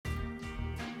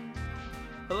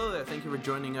Hello there, thank you for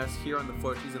joining us here on the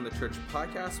 4T'S in the Church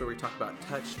podcast, where we talk about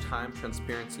touch, time,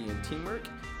 transparency, and teamwork.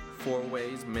 4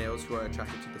 ways males who are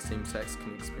attracted to the same sex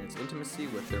can experience intimacy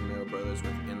with their male brothers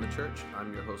within the church.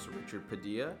 I'm your host, Richard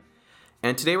Padilla.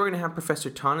 And today we're going to have Professor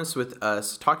Thoennes with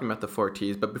us talking about the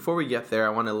 4T'S. But before we get there, I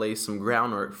want to lay some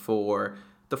groundwork for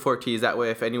the 4T'S. That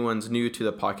way, if anyone's new to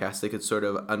the podcast, they could sort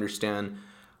of understand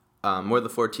where the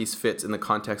 4T'S fits in the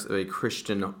context of a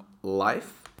Christian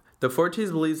life. The 4T'S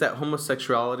believes that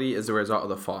homosexuality is a result of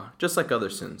the fall, just like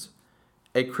other sins.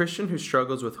 A Christian who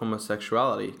struggles with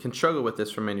homosexuality can struggle with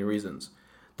this for many reasons.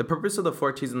 The purpose of the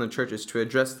 4T'S in the church is to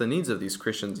address the needs of these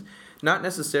Christians, not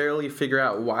necessarily figure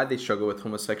out why they struggle with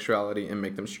homosexuality and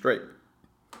make them straight.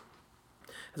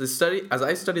 As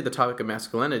I study the topic of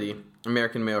masculinity,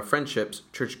 American male friendships,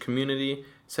 church community,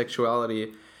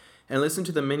 sexuality, and listen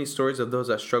to the many stories of those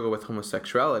that struggle with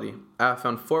homosexuality, I have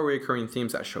found 4 recurring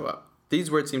themes that show up. These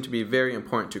words seem to be very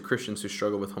important to Christians who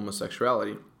struggle with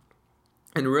homosexuality.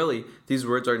 And really, these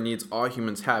words are needs all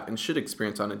humans have and should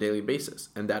experience on a daily basis,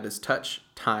 and that is touch,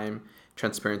 time,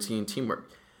 transparency, and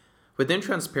teamwork. Within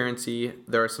transparency,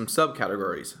 there are some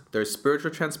subcategories. There's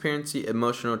spiritual transparency,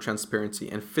 emotional transparency,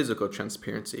 and physical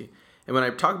transparency. And when I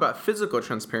talk about physical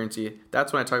transparency,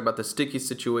 that's when I talk about the sticky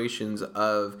situations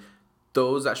of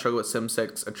those that struggle with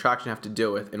same-sex attraction have to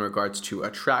deal with in regards to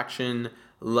attraction,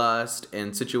 lust,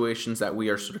 and situations that we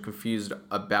are sort of confused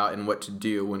about and what to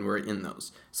do when we're in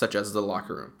those, such as the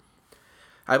locker room.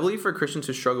 I believe for Christians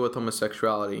who struggle with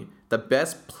homosexuality, the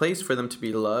best place for them to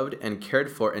be loved and cared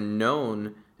for and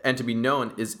known and to be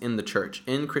known is in the church,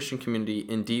 in Christian community,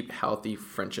 in deep, healthy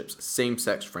friendships,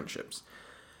 same-sex friendships.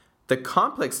 The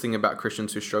complex thing about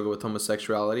Christians who struggle with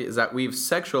homosexuality is that we've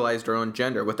sexualized our own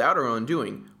gender without our own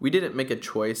doing. We didn't make a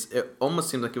choice. It almost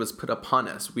seems like it was put upon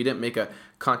us. We didn't make a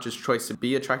conscious choice to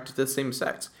be attracted to the same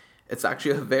sex. It's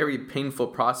actually a very painful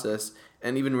process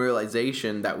and even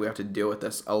realization that we have to deal with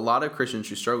this. A lot of Christians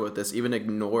who struggle with this even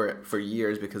ignore it for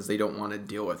years because they don't want to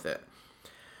deal with it.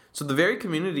 So the very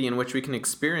community in which we can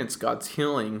experience God's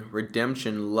healing,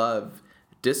 redemption, love,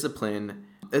 discipline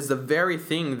is the very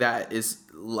thing that is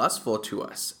lustful to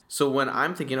us. So when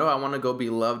I'm thinking, I want to go be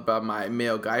loved by my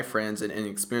male guy friends and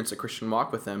experience a Christian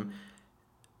walk with them,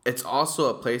 it's also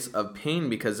a place of pain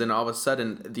because then all of a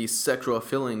sudden these sexual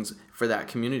feelings for that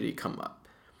community come up.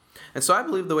 And so I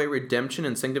believe the way redemption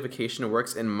and sanctification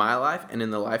works in my life and in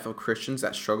the life of Christians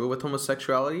that struggle with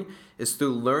homosexuality is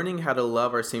through learning how to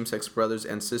love our same-sex brothers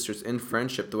and sisters in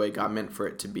friendship the way God meant for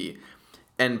it to be.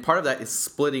 And part of that is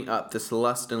splitting up this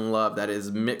lust and love that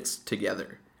is mixed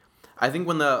together. I think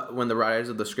when the writers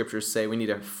of the scriptures say we need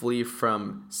to flee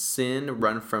from sin,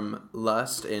 run from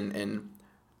lust, and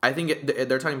I think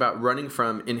they're talking about running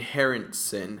from inherent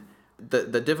sin.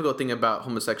 The difficult thing about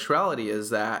homosexuality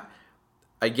is that,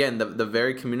 again, the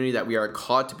very community that we are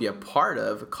called to be a part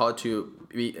of, called to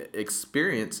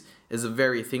experience, is the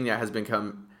very thing that has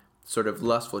become sort of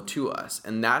lustful to us.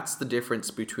 And that's the difference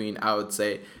between, I would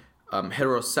say,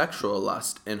 heterosexual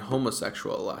lust and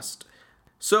homosexual lust.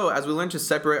 So, as we learn to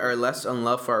separate our lust and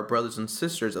love for our brothers and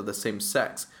sisters of the same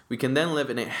sex, we can then live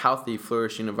in a healthy,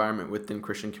 flourishing environment within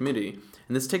Christian community.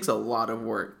 And this takes a lot of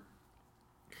work.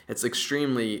 It's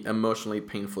extremely emotionally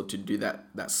painful to do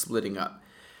that splitting up.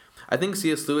 I think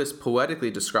C.S. Lewis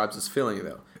poetically describes this feeling,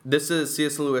 though. This is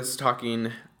C.S. Lewis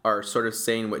talking, or sort of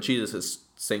saying what Jesus is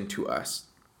saying to us.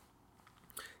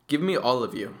 Give me all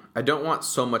of you. I don't want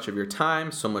so much of your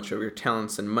time, so much of your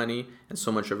talents and money, and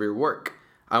so much of your work.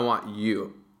 I want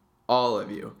you, all of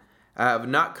you. I have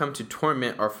not come to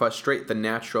torment or frustrate the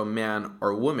natural man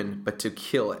or woman, but to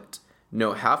kill it.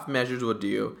 No half measures will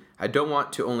do. I don't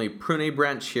want to only prune a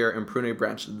branch here and prune a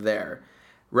branch there.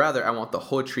 Rather, I want the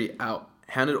whole tree out.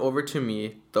 Hand it over to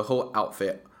me, the whole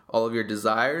outfit, all of your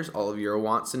desires, all of your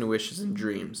wants and wishes and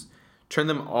dreams. Turn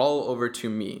them all over to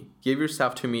me. Give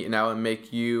yourself to me, and I will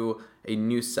make you a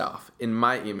new self, in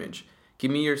my image. Give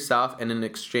me yourself, and in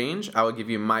exchange, I will give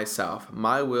you myself.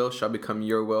 My will shall become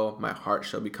your will. My heart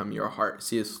shall become your heart.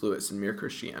 C.S. Lewis in Mere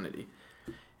Christianity.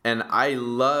 And I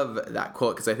love that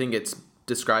quote because I think it's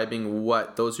describing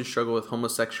what those who struggle with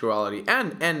homosexuality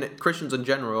and Christians in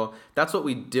general, that's what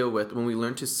we deal with when we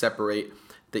learn to separate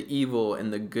the evil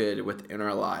and the good within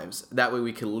our lives. That way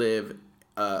we can live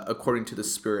according to the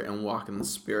Spirit and walk in the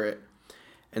Spirit.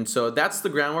 And so that's the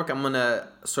groundwork I'm going to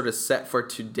sort of set for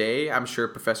today. I'm sure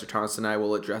Professor Thoennes and I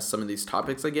will address some of these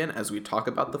topics again as we talk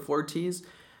about the 4T'S.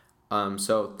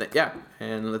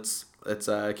 And let's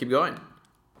keep going.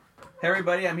 Hey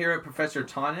everybody, I'm here with Professor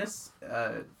Thoennes.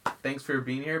 Thanks for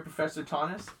being here, Professor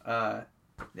Thoennes.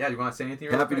 Do you want to say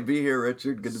anything? Happy to be here,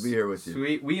 Richard. Good to be here with you.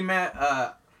 Sweet. We met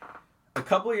a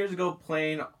couple of years ago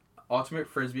playing Ultimate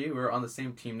Frisbee. We were on the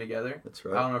same team together. That's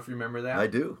right. I don't know if you remember that. I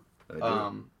do.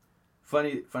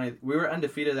 Funny. We were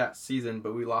undefeated that season,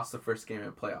 but we lost the first game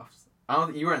in playoffs. I don't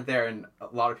think you weren't there, and a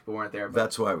lot of people weren't there. But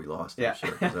that's why we lost. Yeah. I'm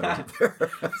sure, 'cause I wasn't there.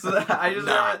 So I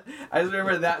just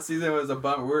remember that season was a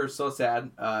bummer. We were so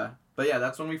sad. But yeah,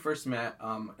 that's when we first met.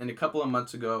 And a couple of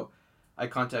months ago, I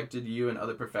contacted you and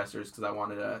other professors because I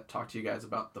wanted to talk to you guys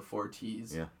about the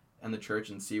 4T'S and the church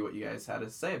and see what you guys had to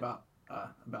say about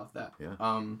that.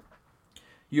 Yeah.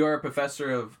 You are a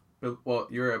professor of,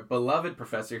 you're a beloved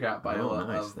professor here at Biola. Oh,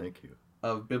 nice. Thank you.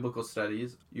 Of biblical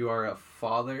studies. You are a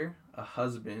father, a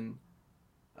husband,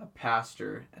 a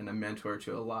pastor, and a mentor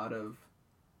to a lot of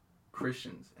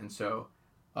Christians. And so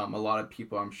a lot of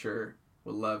people, I'm sure,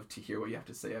 would love to hear what you have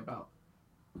to say about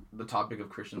the topic of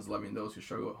Christians loving those who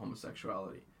struggle with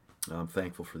homosexuality. I'm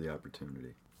thankful for the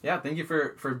opportunity. Yeah, thank you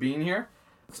for being here.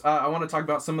 I want to talk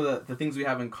about some of the things we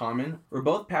have in common. We're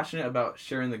both passionate about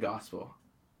sharing the gospel.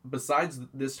 Besides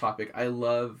this topic, I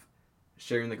love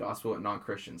sharing the gospel with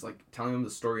non-Christians, like telling them the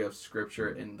story of Scripture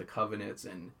and the covenants,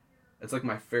 and it's like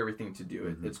my favorite thing to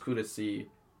do. It's cool to see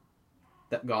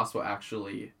that gospel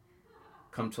actually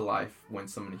come to life when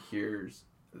someone hears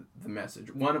the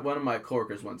message. One of my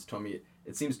coworkers once told me,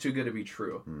 it seems too good to be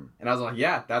true. And I was like,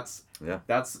 that's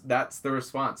the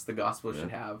response the gospel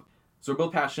should have. So we're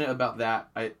both passionate about that.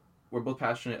 We're both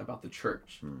passionate about the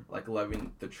church, like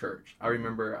loving the church. I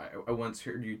remember I once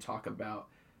heard you talk about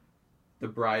the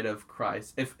bride of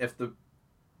Christ.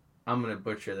 I'm going to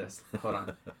butcher this. Hold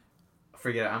on.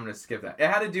 Forget it. I'm going to skip that. It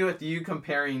had to do with you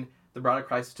comparing the bride of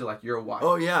Christ to like your wife.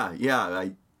 Oh, yeah. Yeah.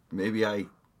 Maybe I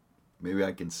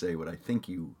can say what I think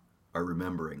you are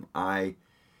remembering. I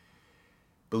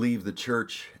believe the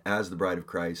church, as the bride of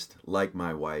Christ, like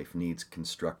my wife, needs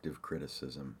constructive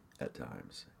criticism at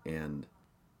times. And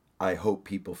I hope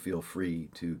people feel free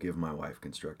to give my wife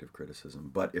constructive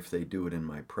criticism. But if they do it in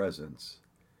my presence,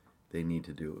 they need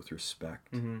to do it with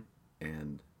respect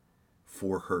and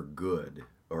for her good,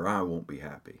 or I won't be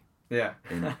happy. Yeah.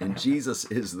 and Jesus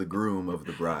is the groom of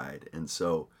the bride. And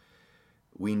so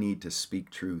we need to speak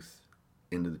truth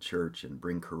into the church and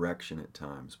bring correction at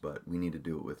times, but we need to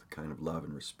do it with the kind of love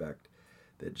and respect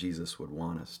that Jesus would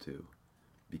want us to,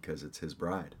 because it's his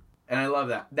bride. And I love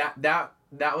that.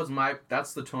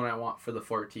 That's the tone I want for the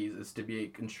 4T'S, is to be a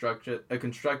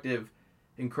constructive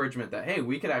encouragement that, hey,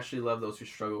 we could actually love those who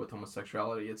struggle with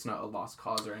homosexuality. It's not a lost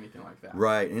cause or anything like that.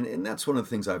 Right. And that's one of the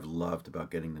things I've loved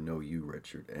about getting to know you,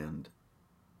 Richard, and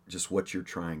just what you're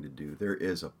trying to do. There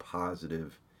is a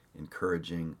positive,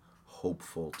 encouraging,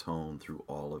 hopeful tone through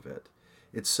all of it.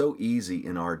 It's so easy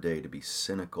in our day to be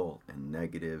cynical and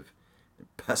negative and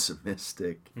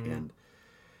pessimistic, and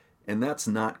that's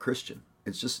not Christian.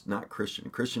 It's just not Christian.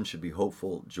 Christians should be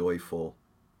hopeful, joyful,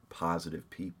 positive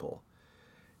people,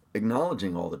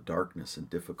 acknowledging all the darkness and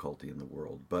difficulty in the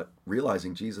world, but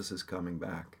realizing Jesus is coming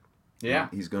back. Yeah.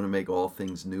 He's going to make all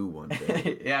things new one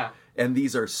day. Yeah. And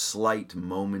these are slight,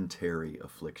 momentary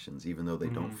afflictions, even though they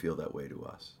don't feel that way to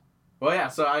us. Well, yeah,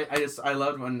 so I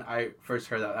loved when I first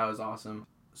heard that. That was awesome.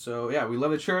 So, yeah, we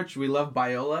love the church. We love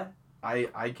Biola.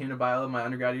 I came to Biola my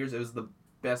undergrad years. It was the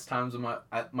best times of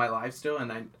my life still,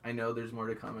 and I know there's more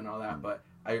to come and all that, but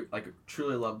I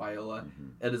truly love Biola.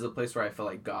 It is a place where I feel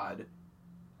like God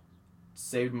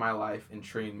saved my life and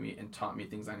trained me and taught me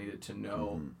things I needed to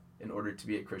know in order to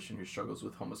be a Christian who struggles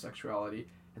with homosexuality.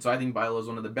 And so I think Biola is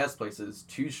one of the best places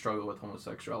to struggle with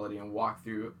homosexuality and walk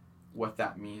through what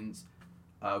that means,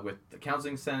 with the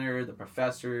counseling center, the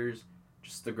professors,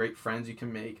 just the great friends you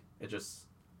can make. I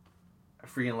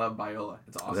freaking love Biola.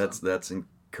 It's awesome. That's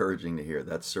encouraging to hear.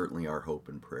 That's certainly our hope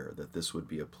and prayer, that this would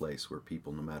be a place where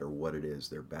people, no matter what it is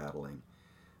they're battling,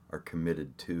 are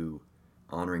committed to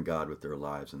honoring God with their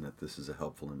lives, and that this is a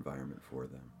helpful environment for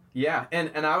them. Yeah,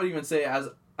 and I would even say, as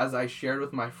I shared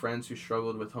with my friends who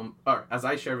struggled with as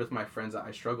I shared with my friends that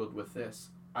I struggled with this,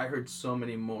 I heard so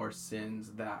many more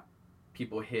sins that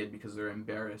people hid because they're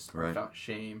embarrassed or felt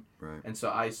shame. Right. And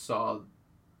so I saw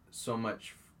so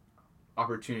much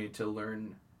opportunity to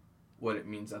learn what it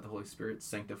means that the Holy Spirit's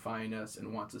sanctifying us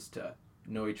and wants us to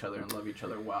know each other and love each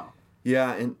other well.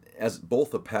 Yeah, and as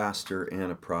both a pastor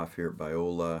and a prof here at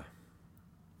Biola,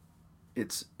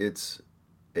 it's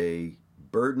a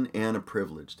burden and a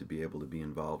privilege to be able to be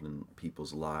involved in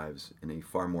people's lives in a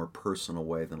far more personal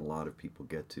way than a lot of people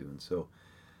get to. And so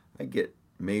I get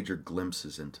major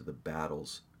glimpses into the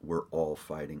battles we're all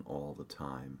fighting all the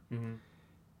time.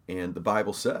 And the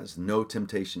Bible says, no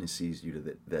temptation has seized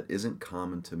you that isn't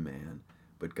common to man,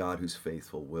 but God who's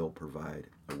faithful will provide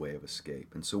a way of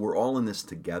escape. And so we're all in this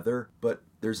together, but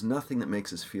there's nothing that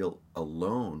makes us feel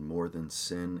alone more than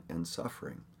sin and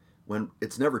suffering. when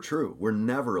it's never true. We're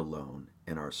never alone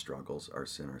in our struggles, our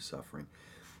sin, our suffering.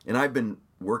 And I've been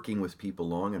working with people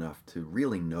long enough to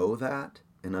really know that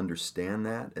and understand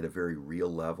that at a very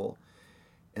real level.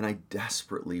 And I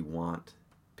desperately want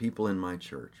people in my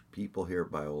church, people here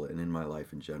at Biola, and in my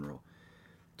life in general,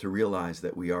 to realize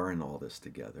that we are in all this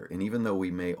together. And even though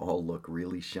we may all look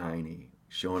really shiny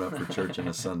showing up for church on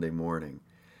a Sunday morning,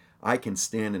 I can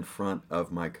stand in front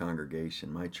of my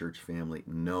congregation, my church family,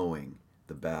 knowing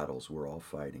the battles we're all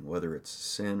fighting, whether it's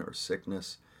sin or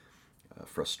sickness,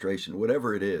 frustration,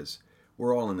 whatever it is,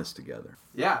 we're all in this together.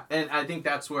 Yeah, and I think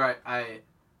that's where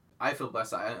I feel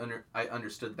blessed. I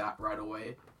understood that right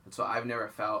away. And so I've never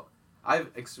felt, I've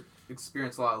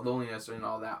experienced a lot of loneliness and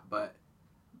all that, but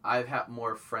I've had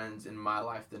more friends in my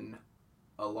life than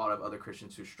a lot of other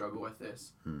Christians who struggle with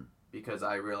this. Because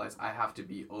I realize I have to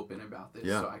be open about this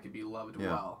so I can be loved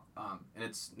well. And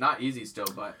it's not easy still,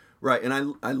 but... Right, and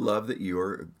I love that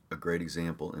you're a great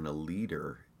example and a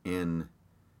leader in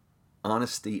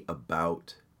honesty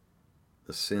about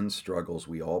the sin struggles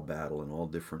we all battle in all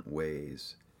different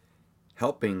ways,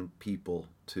 helping people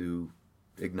to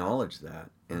acknowledge that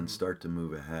and start to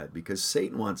move ahead. Because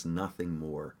Satan wants nothing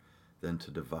more than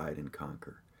to divide and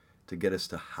conquer, to get us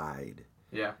to hide.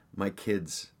 Yeah. My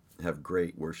kids have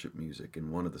great worship music,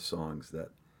 and one of the songs that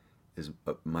is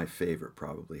my favorite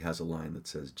probably has a line that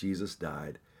says, "Jesus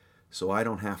died so I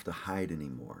don't have to hide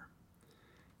anymore."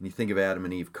 And you think of Adam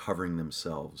and Eve covering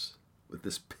themselves with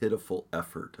this pitiful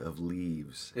effort of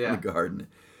leaves in the garden.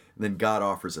 And then God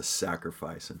offers a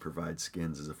sacrifice and provides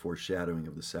skins as a foreshadowing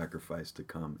of the sacrifice to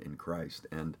come in Christ.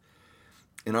 And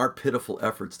our pitiful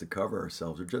efforts to cover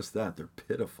ourselves are just that. They're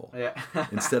pitiful. Yeah.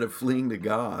 Instead of fleeing to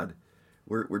God,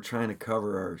 we're trying to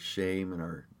cover our shame and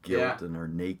our guilt and our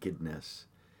nakedness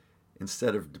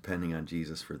instead of depending on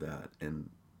Jesus for that and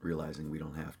realizing we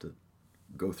don't have to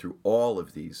go through all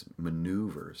of these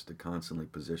maneuvers to constantly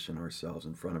position ourselves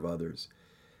in front of others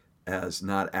as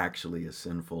not actually as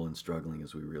sinful and struggling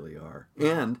as we really are.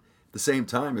 And at the same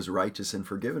time as righteous and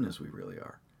forgiven as we really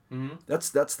are. Mm-hmm.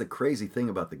 That's the crazy thing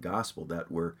about the gospel,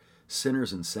 that we're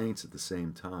sinners and saints at the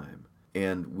same time.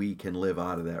 And we can live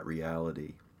out of that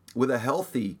reality with a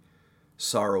healthy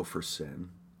sorrow for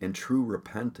sin and true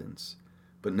repentance,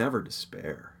 but never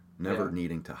despair, never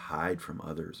needing to hide from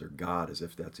others or God as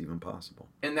if that's even possible.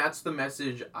 And that's the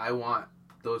message I want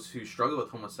those who struggle with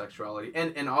homosexuality,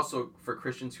 and also for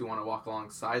Christians who want to walk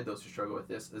alongside those who struggle with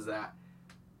this, is that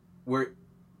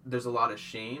there's a lot of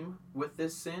shame with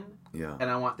this sin. Yeah.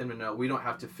 And I want them to know we don't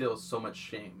have to feel so much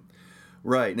shame.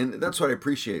 Right, and that's what I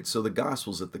appreciate. So the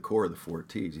gospel's at the core of the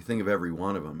 4T'S. You think of every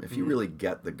one of them. If you really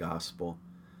get the gospel,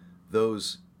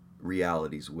 those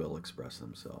realities will express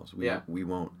themselves. We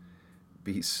won't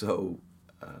be so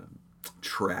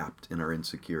trapped in our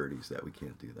insecurities that we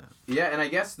can't do that. Yeah, and I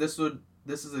guess this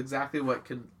is exactly what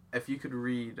could, if you could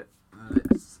read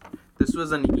this. This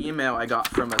was an email I got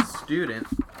from a student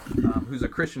who's a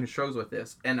Christian who struggles with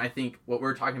this, and I think what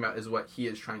we're talking about is what he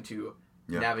is trying to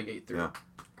navigate through. Yeah,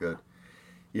 good.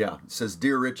 Yeah, it says,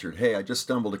 "Dear Richard, hey, I just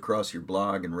stumbled across your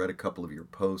blog and read a couple of your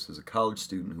posts. As a college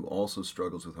student who also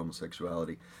struggles with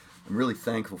homosexuality, I'm really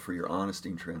thankful for your honesty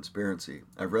and transparency.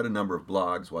 I've read a number of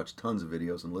blogs, watched tons of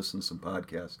videos, and listened to some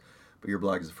podcasts, but your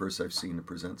blog is the first I've seen to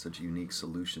present such a unique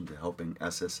solution to helping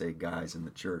SSA guys in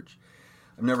the church.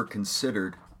 I've never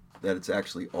considered that it's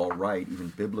actually all right, even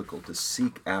biblical, to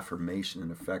seek affirmation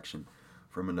and affection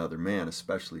from another man,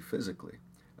 especially physically.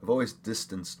 I've always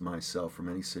distanced myself from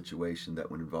any situation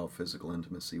that would involve physical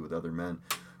intimacy with other men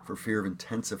for fear of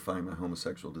intensifying my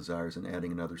homosexual desires and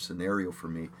adding another scenario for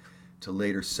me to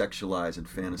later sexualize and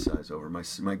fantasize over.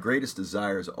 My greatest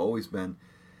desire has always been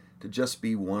to just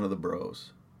be one of the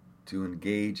bros, to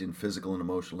engage in physical and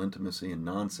emotional intimacy in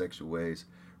non-sexual ways.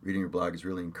 Reading your blog has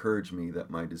really encouraged me that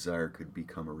my desire could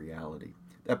become a reality.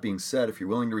 That being said, if you're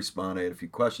willing to respond, I had a few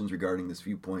questions regarding this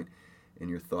viewpoint in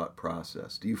your thought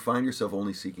process. Do you find yourself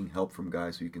only seeking help from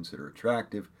guys who you consider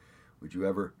attractive? Would you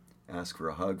ever ask for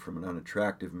a hug from an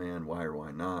unattractive man? Why or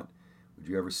why not? Would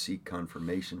you ever seek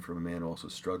confirmation from a man who also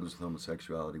struggles with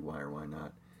homosexuality? Why or why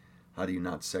not? How do you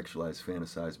not sexualize,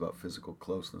 fantasize about physical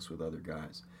closeness with other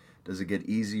guys? Does it get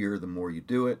easier the more you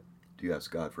do it? Do you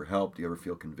ask God for help? Do you ever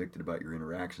feel convicted about your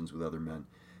interactions with other men?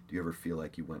 Do you ever feel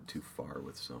like you went too far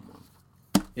with someone?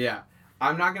 Yeah.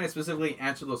 I'm not going to specifically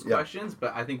answer those questions,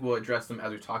 but I think we'll address them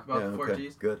as we talk about the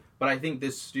 4T'S. Good. But I think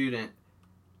this student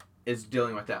is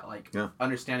dealing with that,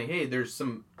 understanding, hey, there's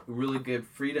some really good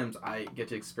freedoms I get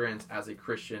to experience as a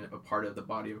Christian, a part of the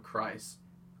body of Christ,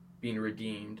 being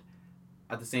redeemed.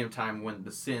 At the same time, when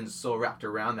the sin's so wrapped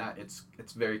around that,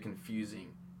 it's very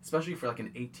confusing, especially for like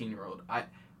an 18-year-old.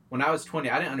 when I was 20,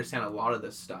 I didn't understand a lot of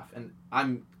this stuff, and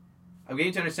I'm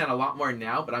getting to understand a lot more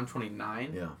now. But I'm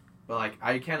 29. Yeah. But like,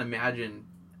 I can't imagine.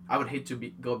 I would hate to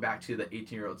go back to the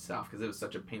 18-year-old self because it was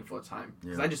such a painful time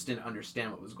because I just didn't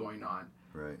understand what was going on.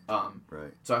 Right.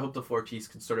 Right. So I hope the 4T'S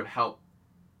can sort of help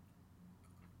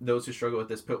those who struggle with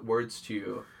this put words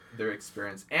to their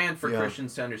experience, and for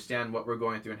Christians to understand what we're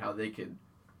going through and how they could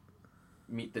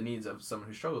meet the needs of someone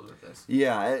who struggles with this.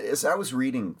 Yeah. As I was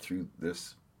reading through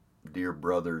this dear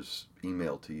brother's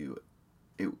email to you,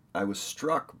 I was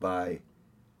struck by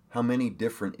how many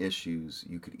different issues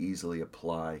you could easily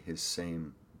apply his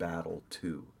same battle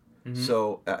to. Mm-hmm.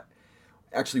 So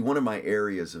actually one of my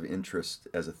areas of interest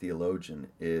as a theologian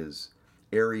is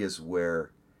areas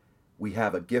where we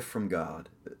have a gift from God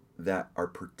that are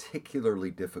particularly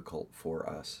difficult for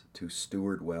us to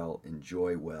steward well,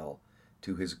 enjoy well,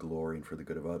 to his glory and for the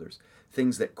good of others.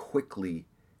 Things that quickly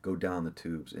go down the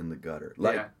tubes in the gutter.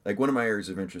 Like one of my areas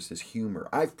of interest is humor.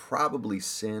 I've probably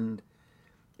sinned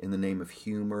in the name of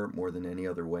humor more than any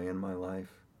other way in my life.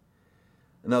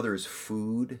 Another is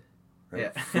food.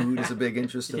 Right? Yeah. Food is a big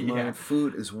interest of mine.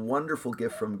 Food is a wonderful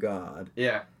gift from God.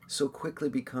 Yeah. So quickly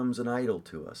becomes an idol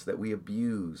to us that we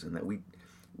abuse and that we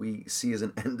see as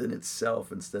an end in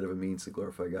itself instead of a means to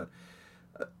glorify God.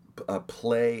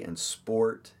 Play and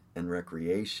sport and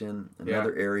recreation,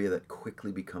 another area that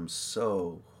quickly becomes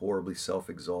so horribly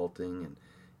self-exalting and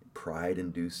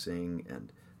pride-inducing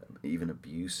and even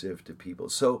abusive to people.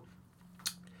 So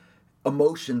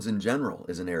emotions in general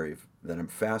is an area that I'm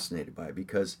fascinated by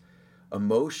because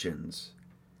emotions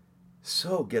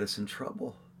so get us in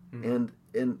trouble. Mm-hmm.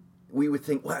 And we would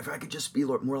think, well, if I could just be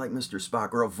more like Mr.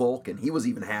 Spock or a Vulcan. He was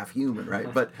even half human,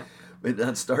 right? But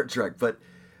not Star Trek.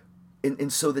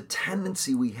 And so the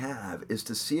tendency we have is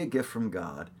to see a gift from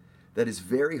God that is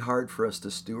very hard for us to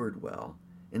steward well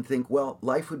and think, well,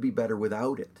 life would be better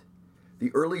without it.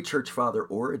 The early church father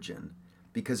Origen,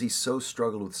 because he so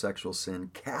struggled with sexual sin,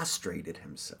 castrated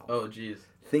himself. Oh, geez.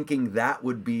 Thinking that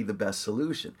would be the best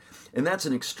solution. And that's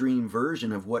an extreme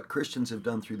version of what Christians have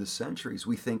done through the centuries.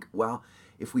 We think, well,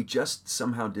 if we just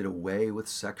somehow did away with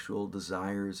sexual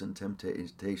desires and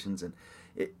temptations, and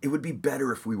it would be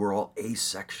better if we were all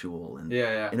asexual. And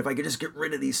if I could just get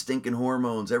rid of these stinking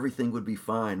hormones, everything would be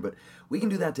fine. But we can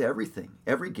do that to everything,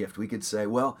 every gift. We could say,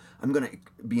 well, I'm going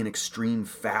to be an extreme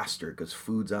faster because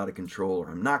food's out of control, or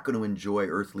I'm not going to enjoy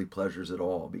earthly pleasures at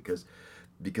all because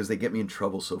they get me in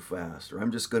trouble so fast, or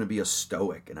I'm just going to be a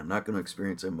stoic and I'm not going to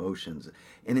experience emotions.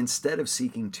 And instead of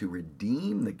seeking to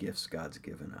redeem the gifts God's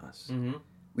given us,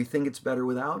 we think it's better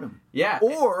without him. Yeah.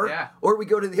 Or we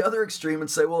go to the other extreme and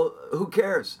say, well, who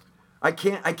cares? I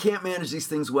can't manage these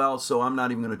things well, so I'm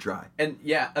not even going to try. And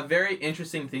a very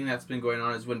interesting thing that's been going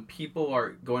on is when people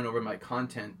are going over my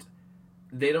content,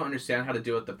 they don't understand how to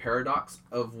deal with the paradox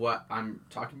of what I'm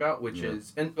talking about, which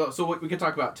is, and so we could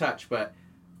talk about touch, but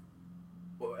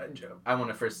I want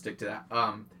to first stick to that.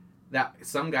 That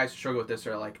some guys who struggle with this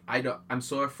are like, I'm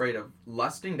so afraid of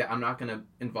lusting that I'm not going to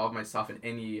involve myself in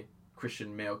any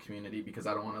Christian male community because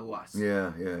I don't want to lust.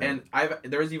 Yeah. And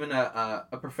there was even a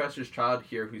professor's child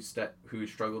here who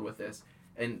struggled with this,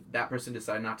 and that person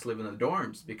decided not to live in the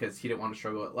dorms because he didn't want to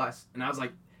struggle with lust. And I was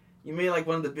like, you made like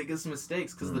one of the biggest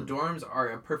mistakes because the dorms are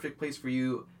a perfect place for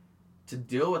you to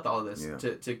deal with all of this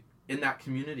to in that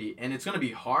community, and it's going to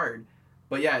be hard.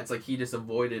 But it's like he just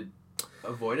avoided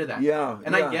that. Yeah.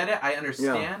 And I get it, I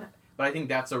understand, but I think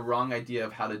that's a wrong idea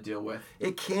of how to deal with.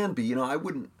 It can be. I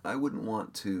wouldn't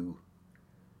want to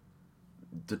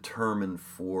determine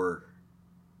for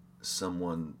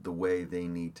someone the way they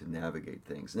need to navigate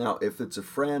things. Now, if it's a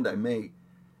friend, I may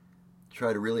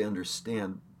try to really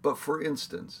understand. But for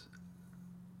instance,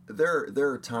 there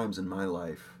are times in my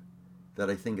life that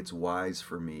I think it's wise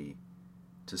for me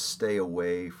to stay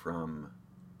away from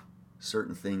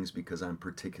certain things because I'm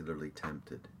particularly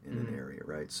tempted in an area,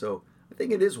 right? So I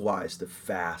think it is wise to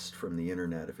fast from the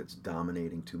internet if it's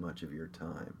dominating too much of your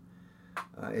time.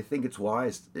 I think it's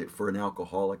wise for an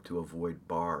alcoholic to avoid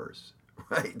bars,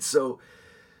 right? So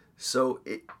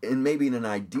and maybe in an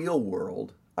ideal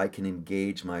world, I can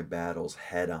engage my battles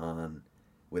head on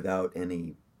without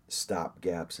any stop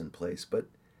gaps in place. But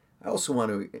I also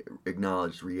want to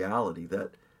acknowledge reality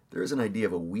that there is an idea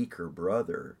of a weaker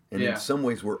brother, and in some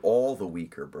ways we're all the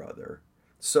weaker brother.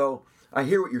 So I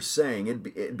hear what you're saying.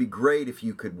 It'd be great if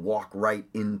you could walk right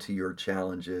into your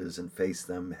challenges and face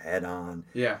them head on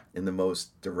in the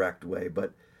most direct way.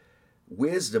 But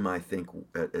wisdom, I think,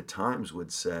 at times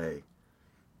would say,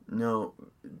 no,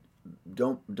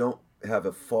 don't have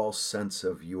a false sense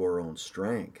of your own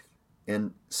strength,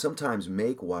 and sometimes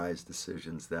make wise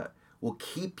decisions that will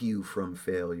keep you from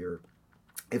failure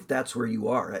if that's where you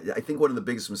are. I think one of the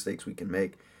biggest mistakes we can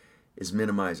make is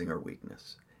minimizing our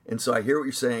weakness. And so I hear what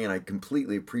you're saying, and I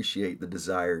completely appreciate the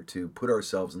desire to put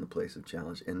ourselves in the place of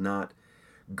challenge and not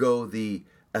go the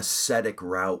ascetic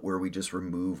route where we just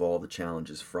remove all the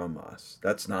challenges from us.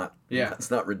 That's not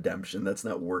redemption. That's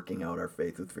not working out our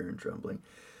faith with fear and trembling.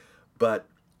 But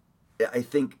I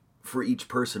think for each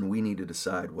person, we need to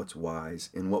decide what's wise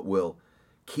and what will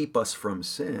keep us from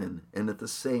sin, and at the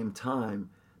same time,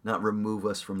 not remove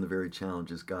us from the very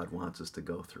challenges God wants us to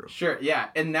go through. Sure, yeah.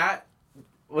 And that,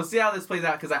 we'll see how this plays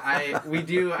out, because we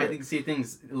do, I think, see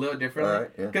things a little differently.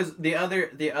 Because the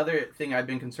other thing I've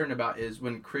been concerned about is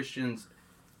when Christians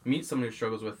meet someone who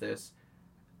struggles with this,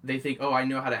 they think, oh, I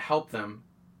know how to help them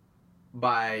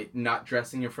by not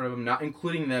dressing in front of them, not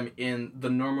including them in the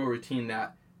normal routine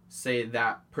that, say,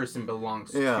 that person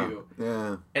belongs to.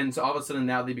 Yeah. And so all of a sudden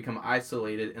now they become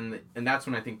isolated, and that's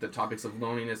when I think the topics of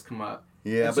loneliness come up.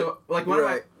 Yeah. And so, like,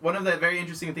 one of the very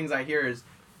interesting things I hear is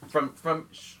from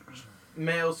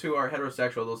males who are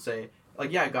heterosexual, they'll say,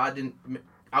 like, yeah,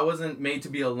 I wasn't made to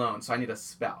be alone, so I need a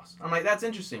spouse. I'm like, that's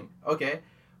interesting. Okay.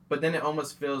 But then it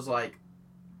almost feels like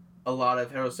a lot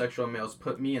of heterosexual males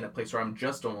put me in a place where I'm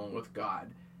just alone with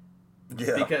God.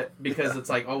 Yeah. Because it's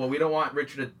like, oh, well, we don't want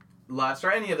Richard to lust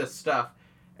or any of this stuff.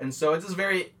 And so it's a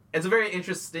very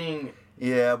interesting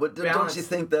but balance. Don't you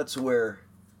think that's where...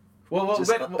 We'll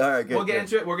get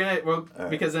into it. Right.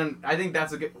 Because then I think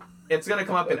that's it's going to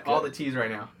come up in all the T's right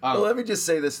now. Well, let me just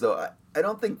say this, though. I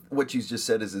don't think what you just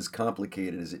said is as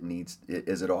complicated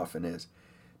as it often is.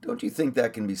 Don't you think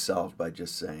that can be solved by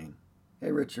just saying,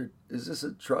 hey, Richard, is this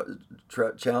a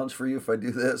challenge for you if I do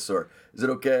this? Or is it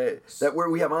okay? That where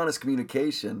we have honest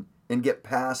communication and get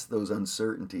past those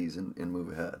uncertainties and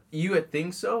move ahead. You would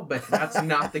think so, but that's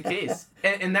not the case.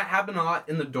 And that happened a lot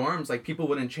in the dorms. Like, people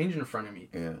wouldn't change in front of me.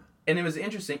 Yeah. And it was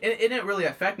interesting. It didn't really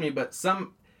affect me, but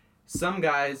some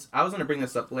guys, I was going to bring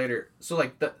this up later. So,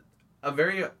 like,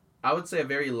 I would say a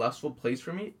very lustful place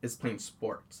for me is playing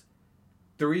sports.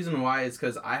 The reason why is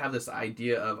because I have this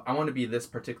idea of I want to be this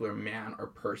particular man or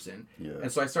person. Yeah.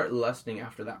 And so I start lusting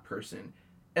after that person.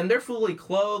 And they're fully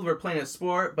clothed, we're playing a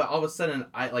sport, but all of a sudden,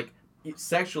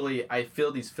 sexually, I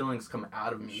feel these feelings come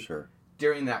out of me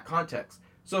during that context.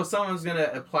 So if someone's going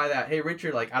to apply that, hey,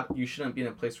 Richard, you shouldn't be in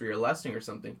a place where you're lusting or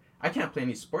something, I can't play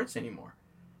any sports anymore.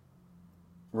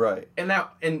 Right. And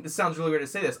it sounds really weird to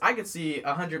say this. I could see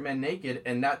 100 men naked,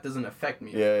 and that doesn't affect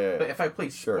me. Yeah. But if I play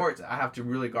sports, I have to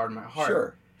really guard my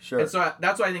heart. Sure. And so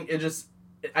that's why I think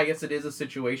I guess it is a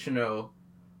situational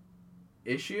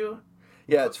issue.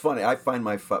 Yeah, it's funny. I find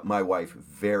my wife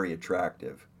very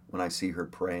attractive when I see her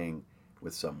praying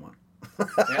with someone.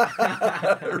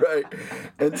 Right.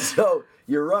 And so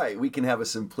you're right. We can have a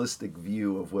simplistic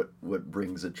view of what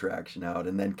brings attraction out,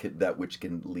 and then that which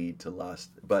can lead to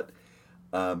lust. But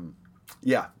that's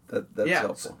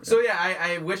helpful. So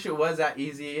I wish it was that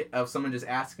easy of someone just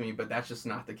asking me, but that's just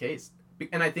not the case.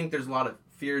 And I think there's a lot of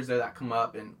fears there that come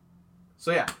up, and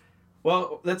so yeah.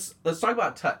 Well, let's talk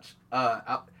about touch.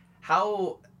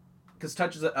 Because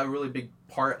touch is a really big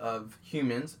part of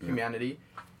humanity.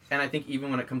 And I think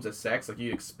even when it comes to sex, like,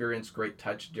 you experience great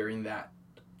touch during that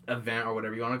event or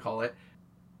whatever you want to call it.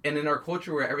 And in our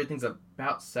culture where everything's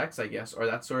about sex, I guess, or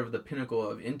that's sort of the pinnacle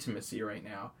of intimacy right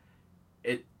now,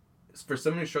 for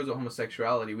someone who struggles with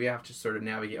homosexuality, we have to sort of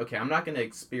navigate, okay, I'm not going to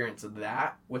experience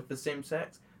that with the same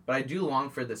sex, but I do long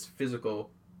for this physical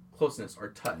closeness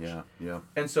or touch. Yeah.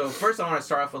 And so first I want to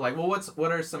start off with, like, well,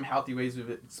 what are some healthy ways we've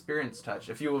experienced touch?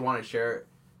 If you would want to share,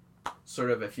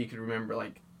 sort of, if you could remember,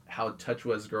 like, how touch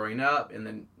was growing up, and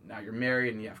then now you're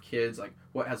married and you have kids, like,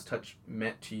 what has touch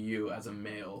meant to you as a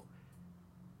male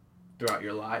throughout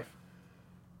your life?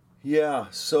 Yeah,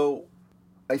 so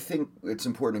I think it's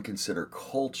important to consider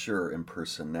culture and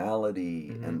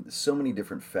personality, and so many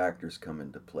different factors come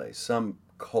into play. Some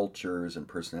cultures and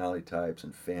personality types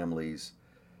and families,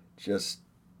 just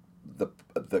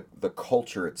the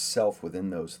culture itself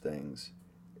within those things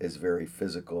is very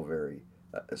physical, very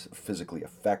physically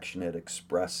affectionate,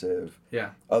 expressive.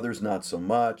 Yeah. Others not so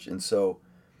much. And so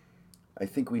I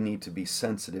think we need to be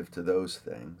sensitive to those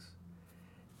things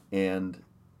and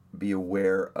be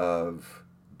aware of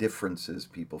differences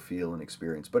people feel and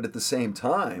experience. But at the same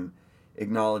time,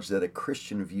 acknowledge that a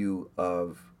Christian view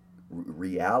of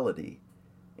reality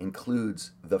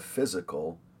includes the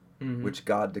physical, which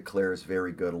God declares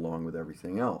very good along with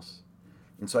everything else.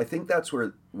 And so I think that's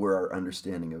where our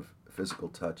understanding of physical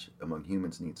touch among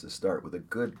humans needs to start, with a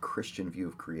good Christian view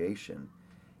of creation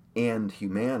and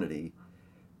humanity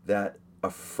that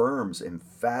affirms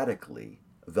emphatically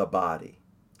the body,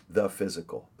 the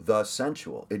physical, the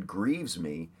sensual. It grieves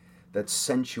me that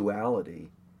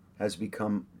sensuality has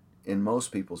become, in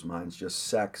most people's minds, just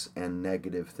sex and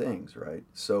negative things, right?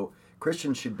 So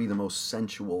Christians should be the most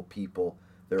sensual people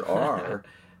there are,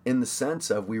 in the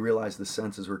sense of, we realize the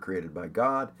senses were created by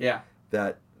God. Yeah.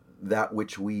 That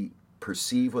which we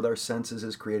perceive with our senses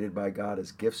is created by God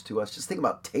as gifts to us. Just think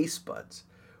about taste buds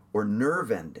or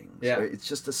nerve endings. Yeah. Right? It's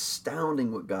just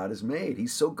astounding what God has made.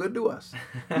 He's so good to us.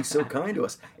 He's so kind to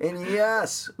us. And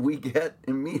yes, we get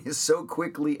so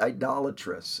quickly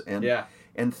idolatrous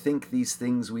and think these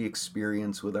things we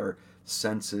experience with our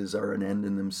senses are an end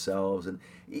in themselves. And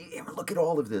look at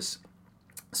all of this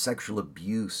sexual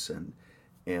abuse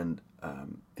and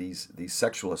these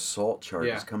sexual assault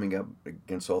charges coming up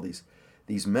against all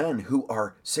these men who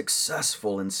are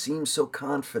successful and seem so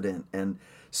confident and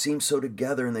seem so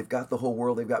together, and they've got the whole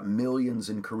world, they've got millions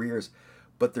in careers,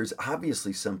 but there's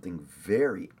obviously something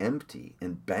very empty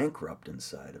and bankrupt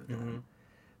inside of them,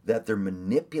 that they're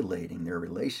manipulating their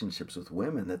relationships with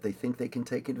women that they think they can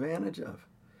take advantage of.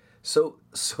 So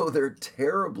they're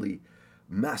terribly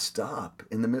messed up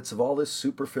in the midst of all this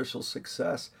superficial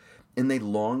success, and they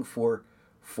long for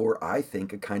I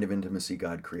think, a kind of intimacy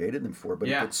God created them for, but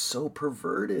it gets so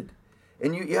perverted.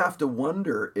 And you have to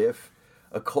wonder if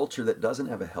a culture that doesn't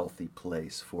have a healthy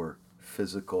place for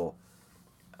physical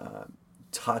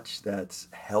touch that's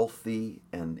healthy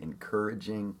and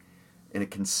encouraging in a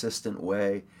consistent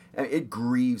way, I mean, it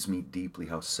grieves me deeply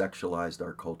how sexualized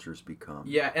our culture's become.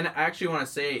 Yeah, and I actually want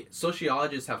to say,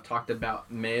 sociologists have talked about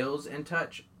males and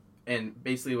touch, and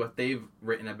basically what they've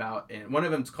written about, and one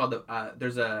of them's called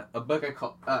there's a book I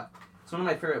call it's one of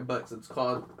my favorite books. It's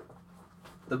called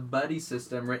The Buddy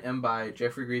System, written by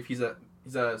Jeffrey Grief. He's a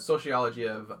sociology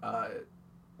of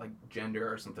like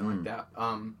gender or something like that.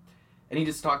 And he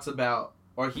just talks about,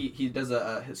 or he does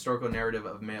a historical narrative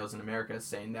of males in America,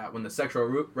 saying that when the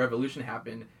sexual revolution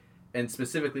happened, and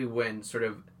specifically when sort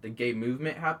of the gay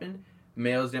movement happened,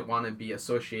 males didn't want to be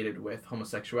associated with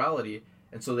homosexuality.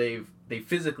 And so they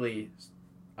physically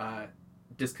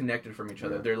disconnected from each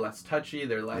other. They're less touchy.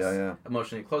 They're less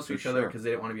emotionally close to each other because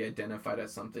they didn't want to be identified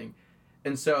as something.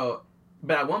 And so,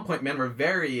 but at one point, men were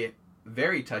very,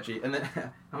 very touchy. And then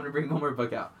I'm going to bring one more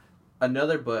book out.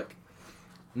 Another book,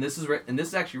 and this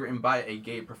is actually written by a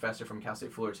gay professor from Cal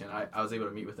State Fullerton. I was able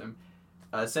to meet with him.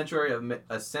 A century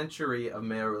of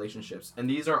male relationships, and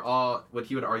these are all what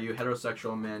he would argue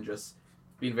heterosexual men just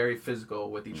being very physical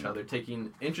with each other,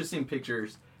 taking interesting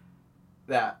pictures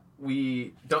that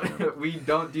we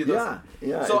don't do those.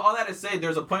 Yeah. So all that to say,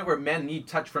 there's a point where men need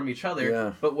touch from each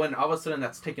other, but when all of a sudden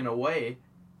that's taken away,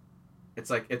 it's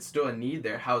like it's still a need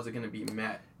there. How is it going to be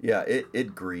met? Yeah,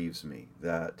 it grieves me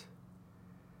that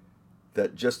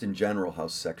just in general how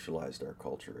sexualized our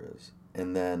culture is,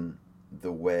 and then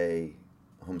the way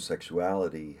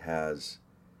homosexuality has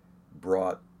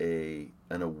brought an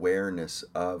awareness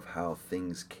of how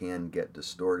things can get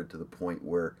distorted to the point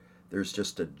where there's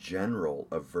just a general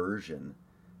aversion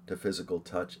to physical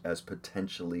touch as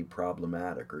potentially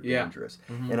problematic or dangerous.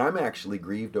 And I'm actually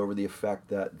grieved over the effect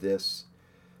that this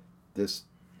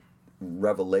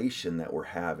revelation that we're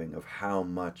having of how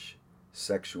much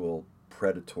sexual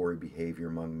predatory behavior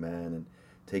among men and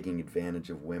taking advantage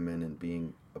of women and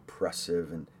being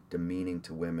oppressive and demeaning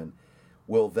to women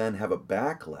will then have a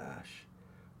backlash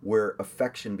where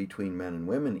affection between men and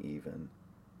women even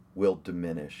will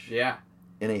diminish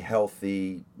in a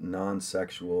healthy,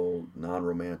 non-sexual,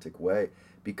 non-romantic way,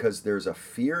 because there's a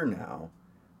fear now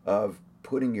of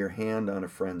putting your hand on a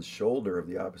friend's shoulder of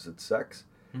the opposite sex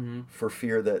for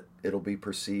fear that it'll be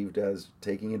perceived as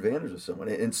taking advantage of someone.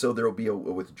 And so there'll be a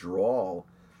withdrawal.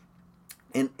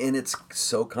 And it's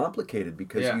so complicated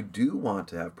because you do want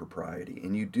to have propriety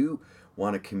and you do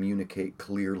want to communicate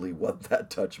clearly what that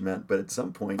touch meant. But at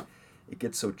some point, it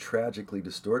gets so tragically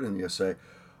distorted and you say,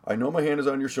 I know my hand is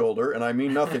on your shoulder and I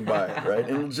mean nothing by it, right?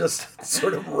 And it'll just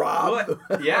sort of rob.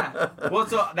 Well,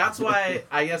 so that's why,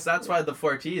 I guess that's why the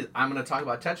 4T'S, I'm going to talk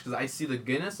about touch because I see the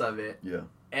goodness of it. Yeah.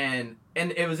 And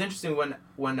it was interesting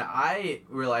when I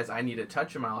realized I needed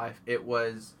touch in my life, it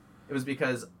was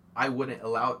because I wouldn't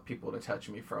allow people to touch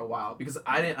me for a while because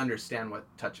I didn't understand what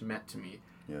touch meant to me.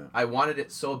 Yeah. I wanted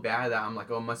it so bad that I'm like,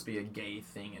 oh, it must be a gay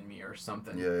thing in me or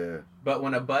something. Yeah. But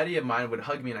when a buddy of mine would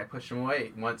hug me and I pushed him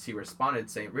away, once he responded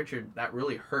saying, Richard, that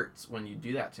really hurts when you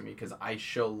do that to me because I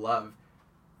show love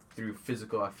through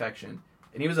physical affection.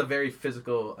 And he was a very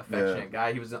physical, affectionate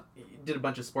guy. He did a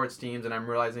bunch of sports teams, and I'm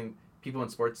realizing people in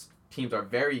sports teams are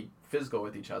very physical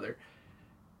with each other.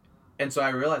 And so I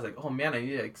realized, like, oh man, I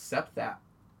need to accept that.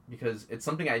 Because it's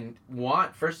something I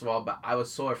want, first of all, but I was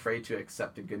so afraid to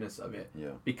accept the goodness of it.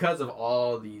 Yeah. Because of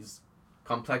all these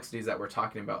complexities that we're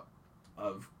talking about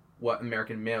of what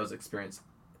American males experience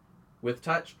with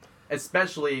touch,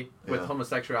 especially with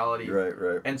homosexuality.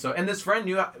 Right. And this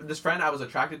friend I was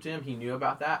attracted to him. He knew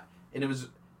about that, and it was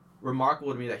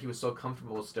remarkable to me that he was so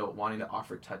comfortable still wanting to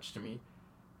offer touch to me.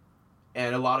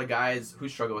 And a lot of guys who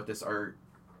struggle with this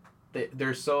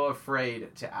they're so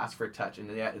afraid to ask for touch,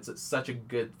 and yet it's such a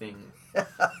good thing.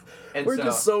 And we're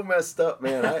just so messed up,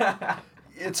 man.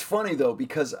 It's funny though,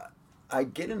 because I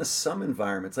get into some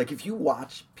environments, like if you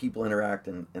watch people interact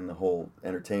in the whole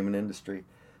entertainment industry,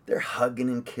 they're hugging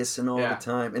and kissing all the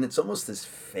time, and it's almost this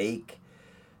fake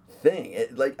thing.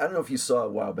 Like, I don't know if you saw a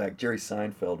while back, Jerry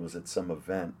Seinfeld was at some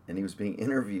event, and he was being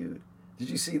interviewed. Did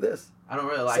you see this? I don't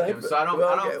really like him, so I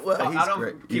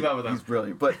don't keep up with him. He's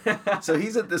brilliant. But so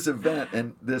he's at this event,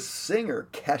 and this singer,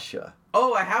 Kesha,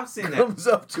 I have seen that, comes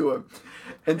up to him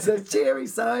and says, "Jerry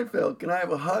Seinfeld, can I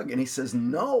have a hug?" And he says,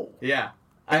 "No." Yeah.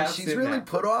 And she's really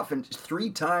put off, and 3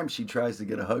 times she tries to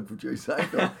get a hug from Jerry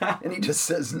Seinfeld, and he just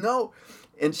says no.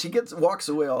 And she walks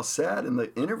away all sad, and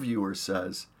the interviewer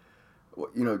says,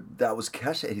 that was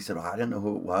Kesha. He said, I didn't know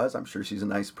who it was. I'm sure she's a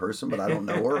nice person, but I don't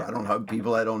know her. I don't hug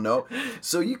people I don't know.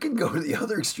 So you can go to the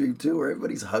other extreme, too, where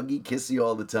everybody's huggy, kissy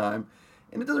all the time,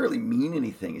 and it doesn't really mean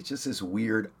anything. It's just this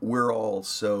weird, we're all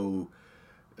so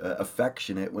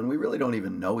affectionate when we really don't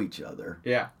even know each other.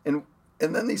 Yeah. And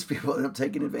then these people end up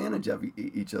taking advantage of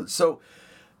each other. So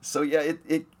yeah,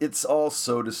 it's all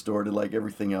so distorted, like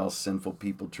everything else. Sinful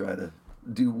people try to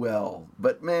do well.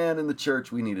 But man, in the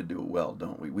church, we need to do it well,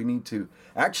 don't we? We need to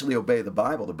actually obey the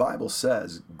Bible. The Bible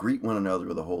says, greet one another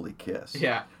with a holy kiss.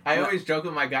 Yeah. I always joke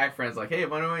with my guy friends, like, hey,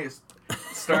 why don't we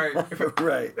start...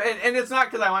 Right. And it's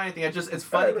not because I want anything. It's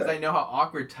funny because I know how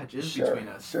awkward touch is between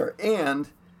us. Sure. And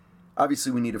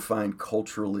obviously we need to find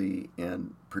culturally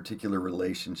and particular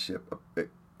relationship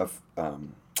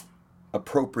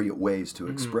appropriate ways to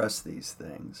express these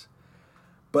things.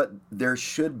 But there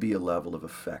should be a level of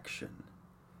affection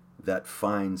that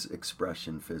finds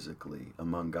expression physically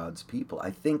among God's people.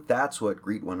 I think that's what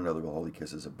Greet One Another with a Holy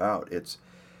Kiss is about. It's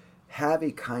have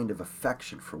a kind of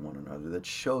affection for one another that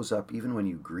shows up even when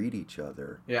you greet each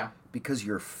other. Yeah. Because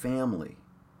you're family,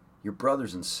 your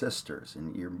brothers and sisters,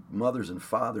 and your mothers and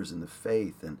fathers in the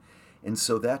faith. And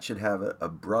so that should have a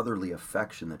brotherly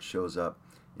affection that shows up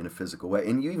in a physical way.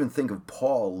 And you even think of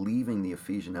Paul leaving the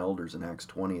Ephesian elders in Acts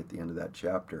 20 at the end of that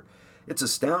chapter. It's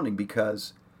astounding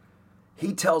because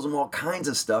he tells them all kinds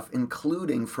of stuff,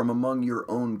 including from among your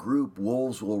own group,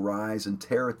 wolves will rise and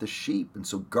tear at the sheep. And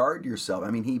so guard yourself.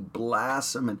 I mean, he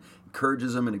blasts them and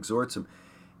encourages them and exhorts them.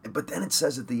 But then it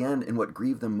says at the end, and what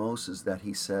grieved them most is that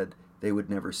he said they would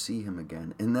never see him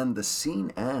again. And then the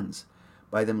scene ends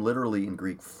by them literally in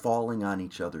Greek falling on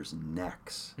each other's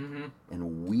necks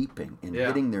and weeping and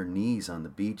hitting their knees on the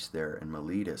beach there in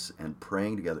Miletus and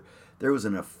praying together. There was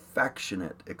an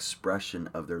affectionate expression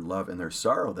of their love and their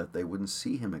sorrow that they wouldn't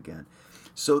see him again.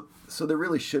 So there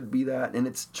really should be that. And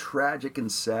it's tragic and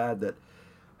sad that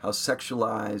how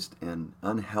sexualized and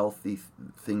unhealthy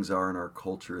things are in our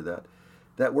culture,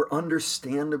 that we're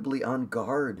understandably on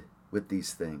guard with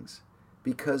these things,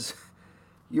 because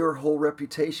your whole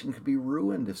reputation could be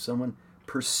ruined if someone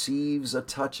perceives a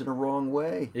touch in a wrong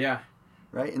way. Yeah.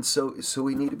 Right? And so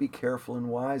we need to be careful and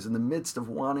wise in the midst of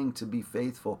wanting to be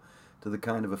faithful to the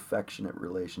kind of affectionate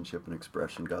relationship and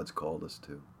expression God's called us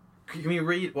to. Can we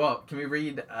read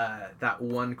that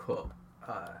one quote?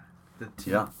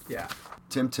 Yeah.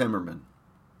 Tim Timmerman.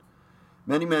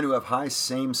 Many men who have high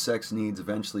same-sex needs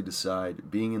eventually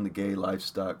decide being in the gay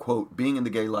lifestyle, quote, being in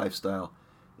the gay lifestyle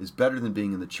is better than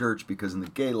being in the church, because in the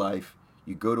gay life,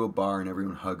 you go to a bar and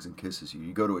everyone hugs and kisses you.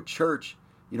 You go to a church,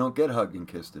 you don't get hugged and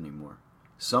kissed anymore.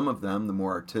 Some of them, the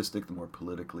more artistic, the more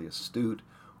politically astute,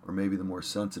 or maybe the more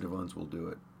sensitive ones, will do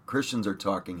it. Christians are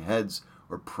talking heads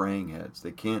or praying heads.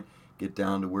 They can't get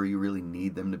down to where you really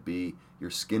need them to be.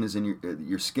 Your skin is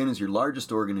your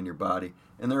largest organ in your body,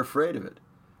 and they're afraid of it.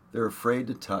 They're afraid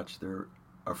to touch. They're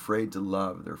afraid to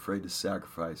love. They're afraid to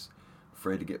sacrifice,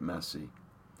 afraid to get messy.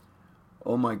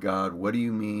 Oh my God, what do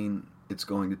you mean it's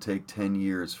going to take 10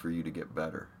 years for you to get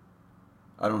better?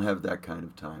 I don't have that kind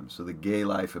of time. So the gay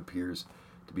life appears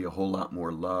to be a whole lot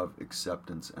more love,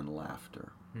 acceptance, and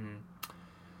laughter.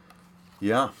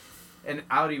 Yeah. And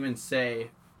I would even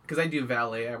say, because I do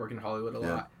valet, I work in Hollywood a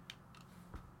lot.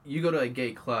 You go to a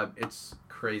gay club, it's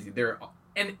crazy. They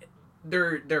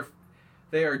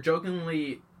are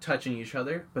jokingly touching each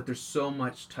other, but there's so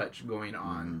much touch going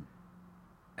on.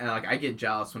 And like, I get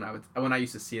jealous when I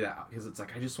used to see that, because it's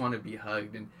like I just want to be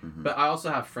hugged. And but I also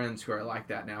have friends who are like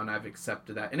that now, and I've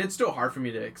accepted that. And it's still hard for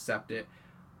me to accept it,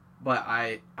 but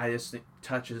I just think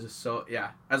touch is so,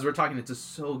 as we're talking, it's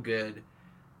just so good.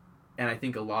 And I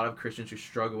think a lot of Christians who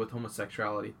struggle with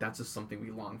homosexuality, that's just something we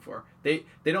long for. They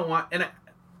don't want, and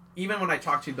even when I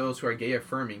talk to those who are gay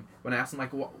affirming, when I ask them,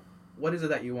 like, what is it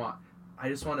that you want? I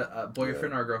just want a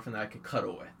boyfriend or a girlfriend that I could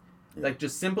cuddle with. Yeah. Like,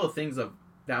 just simple things of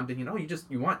that I'm thinking,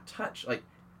 you want touch. Like,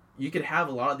 you could have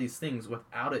a lot of these things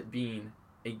without it being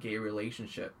a gay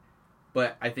relationship.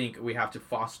 But I think we have to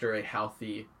foster a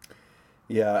healthy...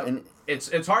 Yeah, and it's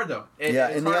hard though. It's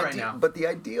hard right now. But the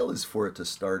ideal is for it to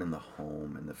start in the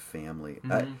home and the family.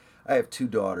 Mm-hmm. I have 2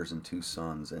 daughters and 2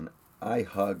 sons, and I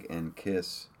hug and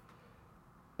kiss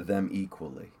them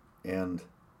equally, and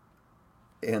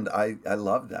I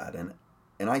love that,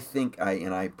 and I think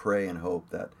I pray and hope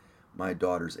that my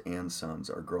daughters and sons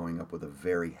are growing up with a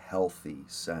very healthy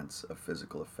sense of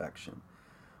physical affection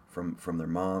from their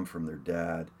mom, from their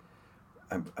dad.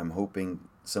 I'm hoping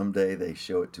someday they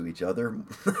show it to each other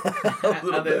a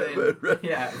little bit. Right?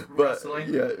 Yeah,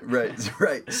 wrestling. Yeah,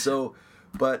 right. So,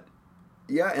 but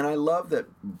yeah, and I love that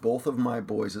both of my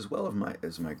boys, as well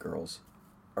as my girls,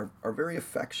 are very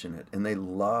affectionate, and they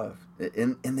love it,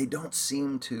 and they don't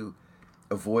seem to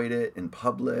avoid it in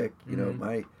public. You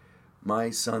know, my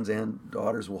sons and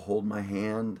daughters will hold my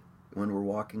hand when we're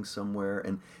walking somewhere,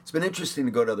 and it's been interesting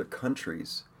to go to other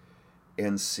countries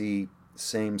and see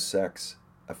same-sex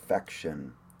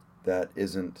affection that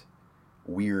isn't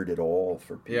weird at all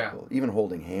for people. Yeah. Even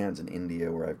holding hands in India,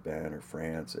 where I've been, or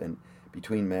France, and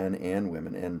between men and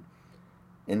women,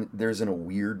 and there isn't a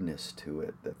weirdness to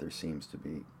it that there seems to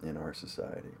be in our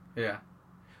society. Yeah.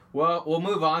 Well, we'll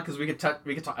move on, because we could talk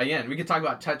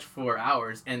about touch for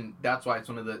hours, and that's why it's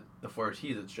one of the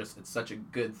 4T'S. It's such a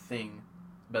good thing,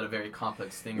 but a very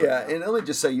complex thing. Yeah, and let me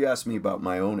just say, you asked me about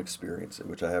my own experience,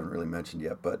 which I haven't really mentioned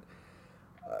yet, but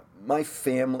my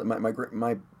family,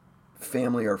 my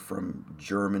family are from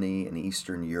Germany and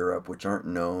Eastern Europe, which aren't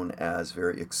known as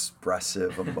very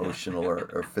expressive, emotional,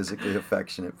 or physically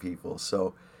affectionate people.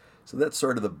 So that's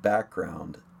sort of the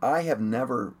background. I have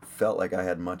never felt like I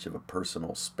had much of a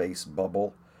personal space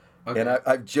bubble. Okay. And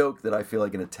I've joked that I feel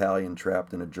like an Italian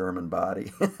trapped in a German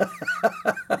body.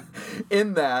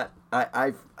 In that,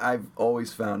 I've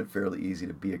always found it fairly easy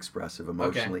to be expressive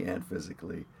emotionally and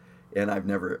physically. And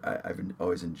I've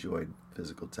always enjoyed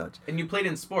physical touch. And you played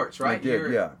in sports, right? I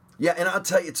did, yeah. Yeah, and I'll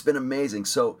tell you, it's been amazing.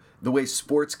 So the way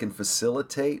sports can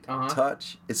facilitate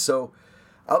touch is so...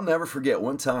 I'll never forget,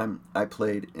 one time I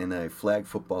played in a flag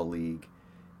football league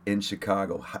in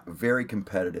Chicago, very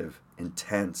competitive,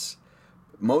 intense,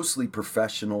 mostly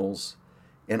professionals.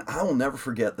 And I will never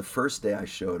forget the first day I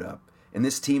showed up, and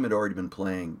this team had already been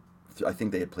playing, I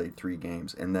think they had played 3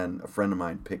 games, and then a friend of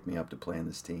mine picked me up to play in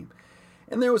this team.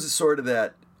 And there was a sort of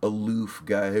that aloof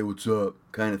guy, hey, what's up,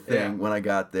 kind of thing when I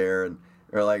got there. And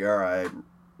they're like, all right,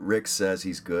 Rick says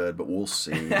he's good, but we'll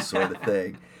see, sort of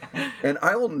thing. And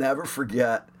I will never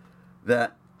forget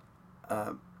that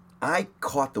I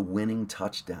caught the winning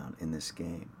touchdown in this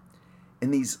game.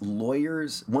 And these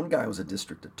lawyers, one guy was a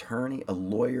district attorney, a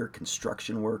lawyer,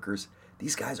 construction workers.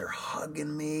 These guys are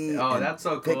hugging me. Oh, that's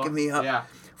so cool. Picking me up. Yeah.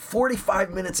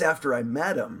 45 minutes after I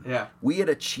met him, we had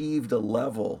achieved a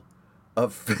level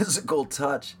of physical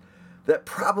touch that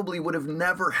probably would have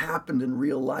never happened in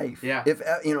real life. Yeah. If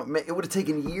it would have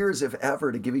taken years, if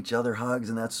ever, to give each other hugs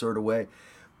in that sort of way.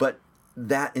 But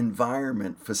that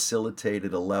environment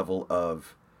facilitated a level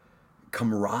of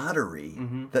camaraderie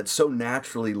that so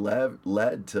naturally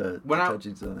led to touch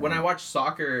each other. When I watch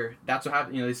soccer, that's what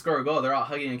happens. They score a goal, they're all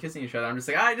hugging and kissing each other. I'm just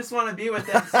like, I just want to be with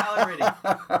them, celebrating.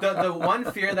 The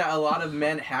one fear that a lot of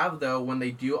men have, though, when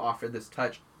they do offer this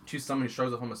touch to someone who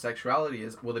struggles with homosexuality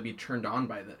is, will they be turned on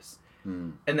by this?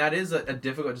 And that is a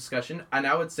difficult discussion. And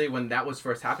I would say when that was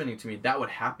first happening to me, that would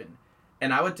happen.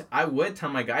 And I would tell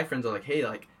my guy friends, like, hey,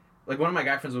 like one of my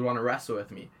guy friends would want to wrestle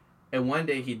with me. And one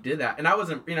day he did that. And I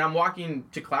wasn't, I'm walking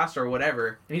to class or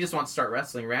whatever, and he just wants to start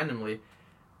wrestling randomly.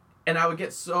 And I would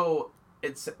get so,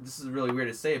 this is really weird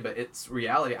to say, but it's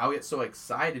reality. I would get so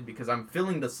excited because I'm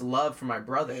feeling this love for my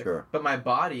brother. Sure. But my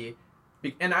body,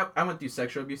 and I went through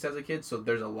sexual abuse as a kid, so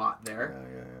there's a lot there.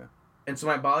 Yeah. And so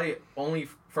my body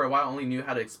for a while only knew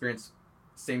how to experience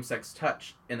same-sex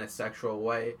touch in a sexual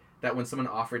way, that when someone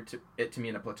offered it to me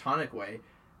in a platonic way,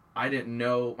 I didn't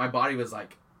know, my body was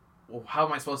like, well, how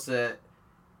am I supposed to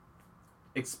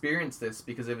experience this?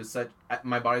 Because it was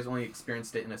my body's only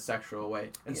experienced it in a sexual way.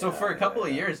 And so for a couple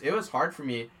of years, it was hard for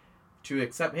me to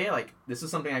accept, hey, like, this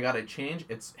is something I got to change.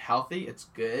 It's healthy. It's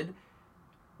good.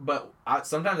 But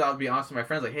sometimes I would be honest with my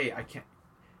friends, like, hey, I can't.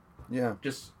 Yeah.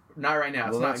 Just not right now.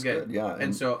 It's not good. Yeah.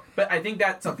 And so, but I think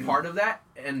that's a part of that,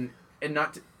 and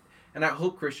I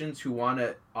hope Christians who want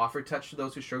to offer touch to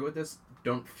those who struggle with this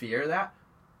don't fear that.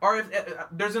 Or if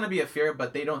there's going to be a fear,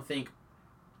 but they don't think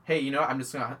hey, I'm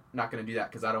just not going to do that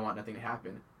because I don't want nothing to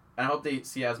happen. And I hope they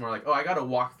see it as more like, oh, I got to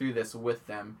walk through this with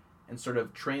them and sort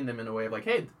of train them in a way of like,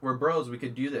 hey, we're bros, we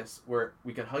could do this,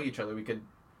 we could hug each other, we could,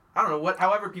 I don't know,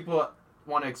 however people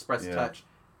want to express touch.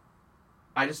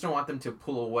 I just don't want them to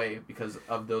pull away because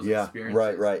of those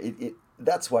experiences. Right.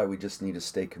 That's why we just need to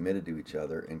stay committed to each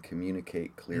other and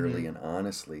communicate clearly and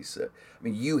honestly. So, I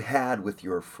mean, you had with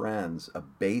your friends a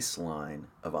baseline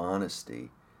of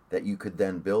honesty that you could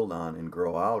then build on and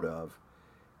grow out of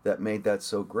that made that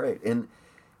so great. And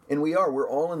we're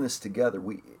all in this together.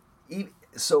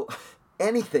 So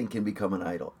anything can become an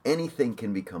idol. Anything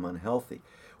can become unhealthy.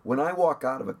 When I walk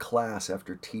out of a class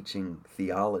after teaching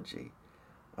theology,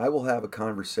 I will have a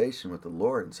conversation with the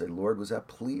Lord and say, Lord, was that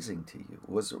pleasing to you?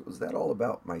 Was that all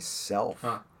about myself?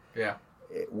 Huh. Yeah.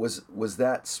 Was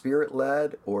that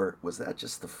spirit-led, or was that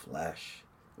just the flesh?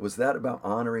 Was that about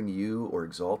honoring you or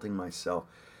exalting myself?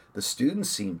 The students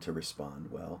seemed to respond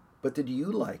well, but did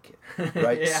you like it?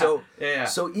 Right?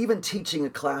 So even teaching a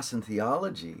class in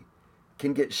theology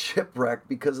can get shipwrecked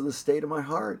because of the state of my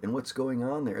heart and what's going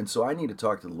on there. And so I need to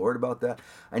talk to the Lord about that.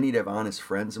 I need to have honest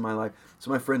friends in my life.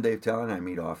 So my friend Dave Talley and I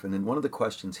meet often, and one of the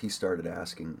questions he started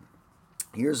asking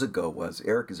years ago was,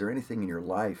 Eric, is there anything in your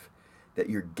life that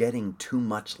you're getting too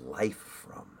much life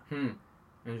from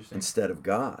instead of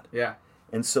God? Yeah.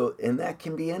 And that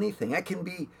can be anything. That can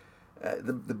be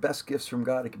the best gifts from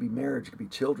God. It could be marriage, it could be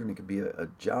children, it could be a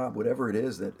job, whatever it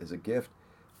is that is a gift.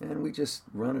 And we just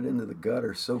run it into the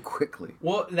gutter so quickly.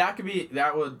 Well,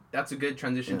 that's a good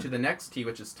transition to the next T,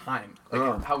 which is time.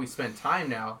 Like how we spend time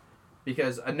now.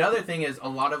 Because another thing is, a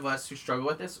lot of us who struggle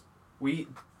with this,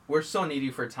 we're so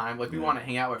needy for time. Like, we want to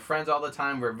hang out with friends all the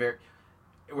time.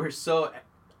 We're so,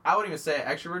 I wouldn't even say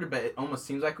extroverted, but it almost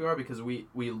seems like we are, because we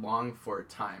long for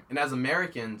time. And as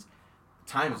Americans,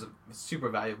 time is super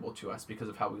valuable to us because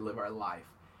of how we live our life.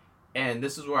 And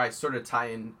this is where I sort of tie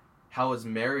in, how is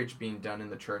marriage being done in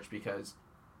the church? Because,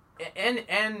 and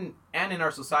in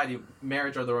our society,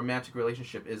 marriage or the romantic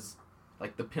relationship is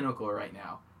like the pinnacle right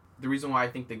now. The reason why I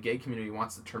think the gay community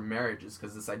wants the term marriage is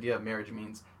because this idea of marriage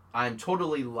means I'm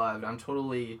totally loved, I'm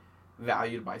totally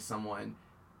valued by someone.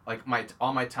 Like,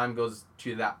 all my time goes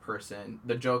to that person.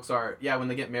 The jokes are, when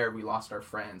they get married, we lost our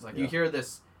friends. Like, we hear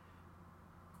this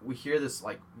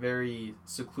like very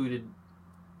secluded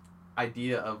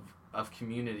idea of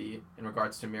community in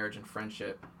regards to marriage and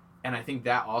friendship, and I think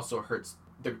that also hurts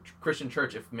the Christian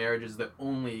church if marriage is the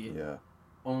only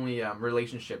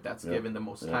relationship that's given the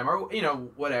most time, or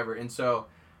whatever. And so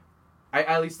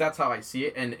at least that's how I see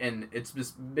it, and it's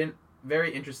just been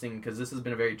very interesting because this has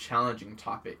been a very challenging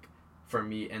topic for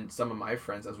me and some of my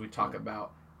friends as we talk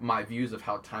about my views of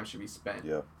how time should be spent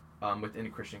within a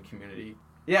Christian community.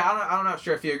 I'm not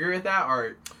sure if you agree with that,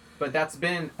 but that's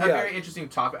been a very interesting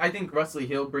topic. I think Russell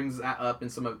Hill brings that up in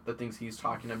some of the things he's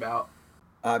talking about.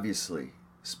 Obviously,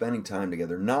 spending time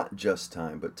together, not just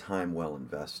time, but time well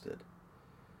invested,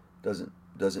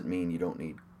 doesn't mean you don't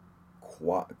need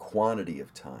quantity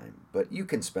of time, but you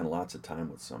can spend lots of time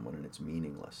with someone and it's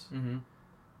meaningless,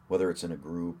 whether it's in a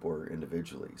group or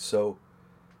individually. So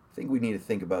I think we need to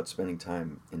think about spending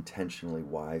time intentionally,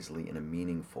 wisely, in a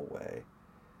meaningful way,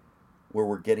 where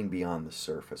we're getting beyond the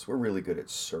surface. We're really good at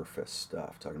surface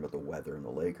stuff, talking about the weather and the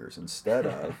Lakers, instead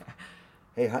of,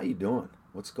 hey, how you doing?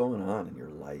 What's going on in your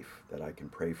life that I can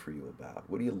pray for you about?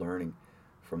 What are you learning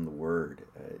from the Word?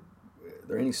 Are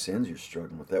there any sins you're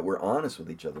struggling with? That we're honest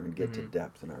with each other and get to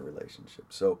depth in our relationship.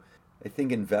 So I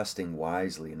think investing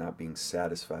wisely and not being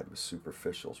satisfied with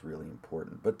superficial is really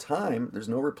important. But time, there's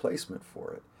no replacement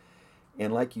for it.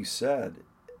 And like you said,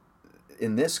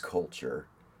 in this culture,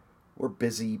 we're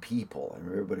busy people. I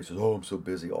mean, everybody says, oh, I'm so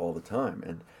busy all the time.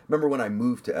 And remember when I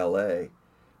moved to LA,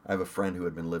 I have a friend who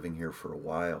had been living here for a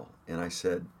while. And I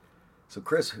said, so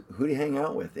Chris, who do you hang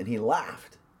out with? And he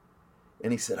laughed.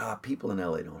 And he said, people in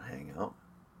LA don't hang out.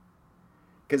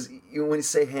 Because when you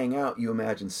say hang out, you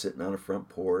imagine sitting on a front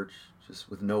porch, just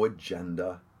with no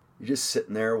agenda. You're just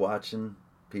sitting there watching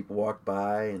people walk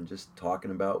by and just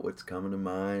talking about what's coming to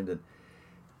mind.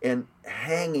 And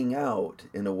hanging out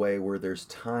in a way where there's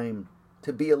time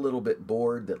to be a little bit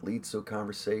bored that leads to a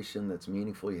conversation that's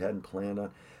meaningful you hadn't planned on.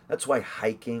 That's why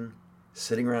hiking,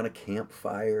 sitting around a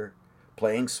campfire,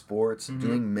 playing sports,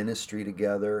 doing ministry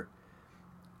together,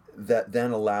 that then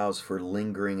allows for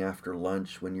lingering after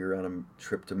lunch when you're on a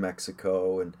trip to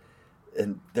Mexico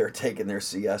and they're taking their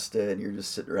siesta and you're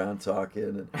just sitting around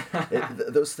talking. And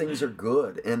those things are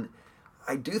good. And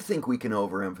I do think we can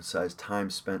overemphasize time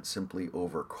spent simply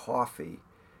over coffee,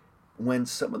 when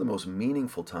some of the most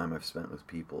meaningful time I've spent with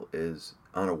people is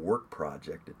on a work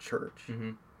project at church,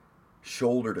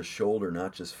 shoulder to shoulder,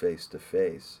 not just face to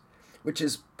face, which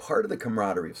is part of the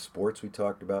camaraderie of sports we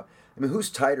talked about. I mean, who's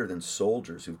tighter than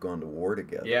soldiers who've gone to war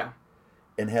together? Yeah.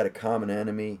 And had a common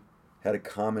enemy, had a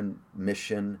common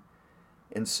mission.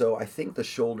 And so I think the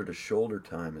shoulder-to-shoulder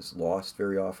time is lost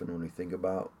very often when we think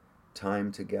about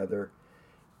time together.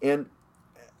 And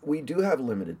we do have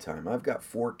limited time. I've got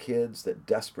 4 kids that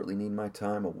desperately need my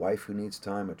time, a wife who needs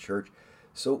time, a church.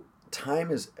 So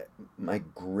time is my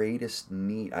greatest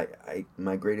need,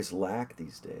 my greatest lack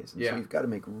these days. And so you've got to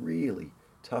make really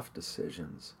tough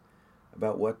decisions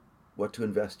about what to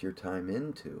invest your time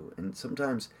into. And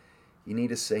sometimes you need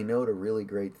to say no to really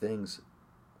great things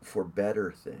for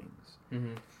better things.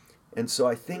 Mm-hmm. And so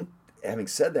I think, having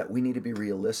said that, we need to be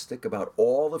realistic about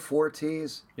all the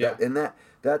 4T'S. Yeah.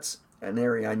 That's an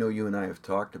area I know you and I have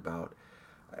talked about.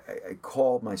 I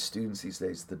call my students these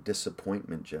days the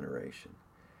disappointment generation,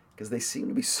 because they seem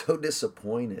to be so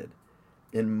disappointed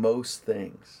in most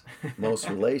things, most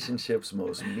relationships,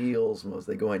 most meals,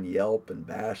 they go on Yelp and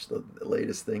bash the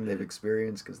latest thing they've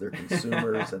experienced because they're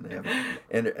consumers and they have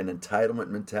an entitlement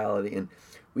mentality. And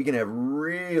we can have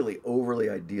really overly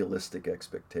idealistic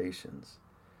expectations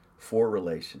for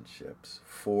relationships,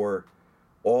 for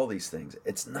all these things.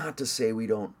 It's not to say we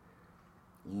don't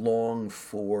long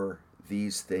for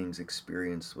these things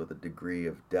experienced with a degree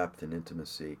of depth and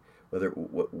intimacy,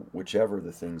 whichever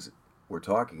the things we're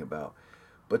talking about,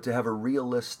 but to have a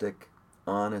realistic,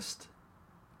 honest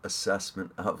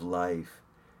assessment of life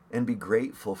and be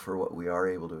grateful for what we are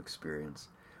able to experience,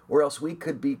 or else we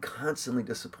could be constantly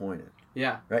disappointed.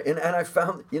 Yeah. Right. And I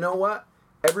found, you know what?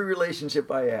 Every relationship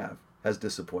I have has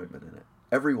disappointment in it.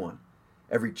 Everyone.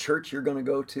 Every church you're going to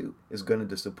go to is going to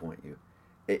disappoint you.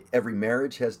 Every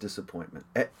marriage has disappointment.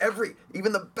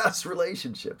 Even the best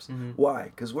relationships. Mm-hmm. Why?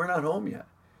 Because we're not home yet.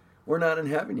 We're not in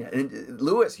heaven yet. And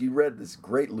Lewis, you read this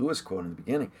great Lewis quote in the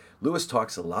beginning. Lewis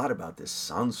talks a lot about this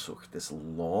Sehnsucht, this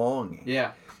longing.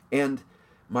 Yeah. And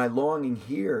my longing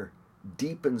here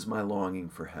deepens my longing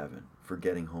for heaven, for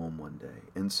getting home one day.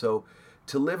 And so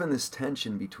to live in this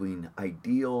tension between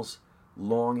ideals,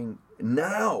 longing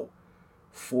now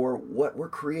for what we're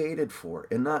created for,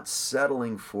 and not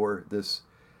settling for this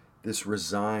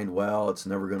resigned, well, it's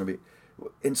never going to be.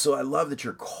 And so I love that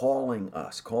you're calling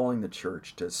the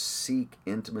church to seek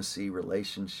intimacy,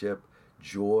 relationship,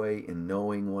 joy in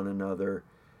knowing one another.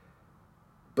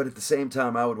 But at the same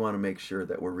time, I would want to make sure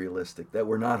that we're realistic, that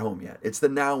we're not home yet. It's the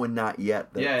now and not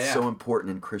yet that's so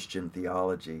important in Christian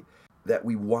theology, that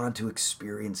we want to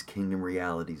experience kingdom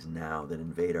realities now that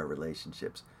invade our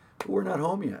relationships. But we're not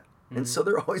home yet. Mm-hmm. And so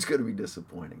they're always going to be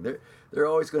disappointing. They're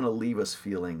always going to leave us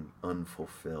feeling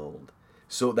unfulfilled.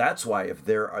 So that's why if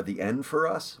they're the end for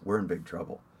us, we're in big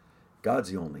trouble.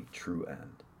 God's the only true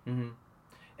end. Mm-hmm.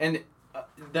 And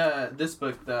this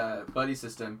book, The Buddy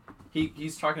System,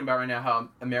 he's talking about right now how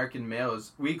American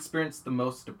males, we experience the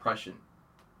most depression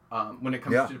when it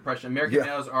comes to depression. American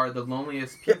males are the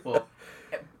loneliest people.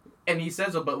 And he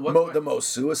says, but what... The most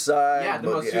suicide. Yeah, the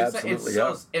most suicide.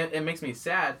 Absolutely, it makes me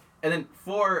sad. And then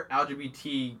for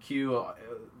LGBTQ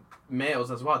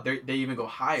males as well, they even go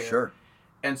higher. Sure.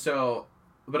 And so...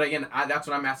 But again, that's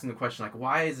when I'm asking the question, like,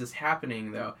 why is this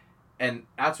happening, though? And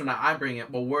that's when I bring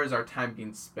it, well, where is our time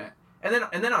being spent? And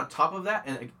then on top of that,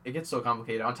 and it gets so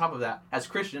complicated, on top of that, as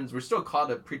Christians, we're still called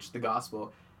to preach the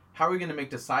gospel. How are we going to make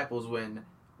disciples when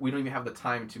we don't even have the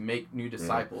time to make new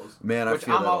disciples? Man, I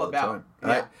feel that all the time.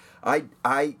 Yeah.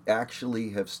 I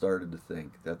actually have started to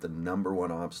think that the number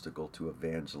one obstacle to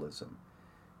evangelism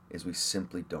is we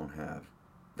simply don't have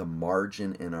the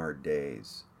margin in our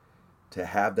days to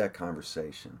have that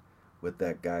conversation with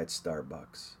that guy at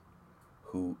Starbucks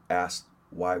who asked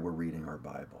why we're reading our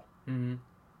Bible. Mm-hmm.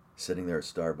 Sitting there at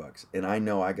Starbucks. And I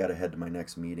know I got to head to my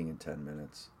next meeting in 10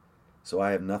 minutes. So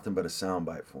I have nothing but a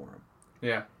soundbite for him.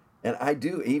 Yeah. And I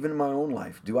do, even in my own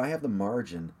life, do I have the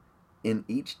margin in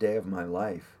each day of my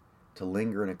life to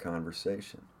linger in a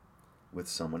conversation with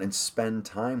someone and spend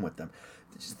time with them?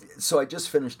 So I just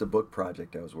finished a book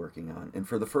project I was working on, and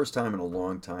for the first time in a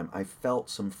long time, I felt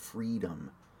some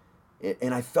freedom,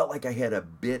 and I felt like I had a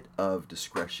bit of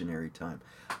discretionary time.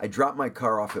 I dropped my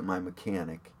car off at my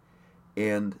mechanic,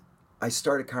 and I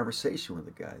started a conversation with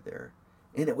a guy there,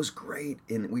 and it was great,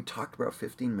 and we talked about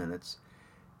 15 minutes,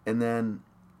 and then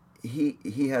he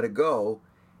had to go,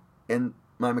 and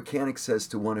my mechanic says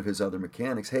to one of his other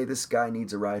mechanics, hey, this guy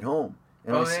needs a ride home.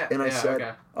 And I said,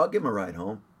 okay, I'll give him a ride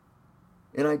home.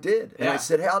 And I did. And I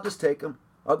said, hey, I'll just take him.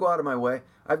 I'll go out of my way.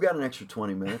 I've got an extra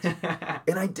 20 minutes.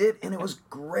 And I did. And it was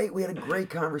great. We had a great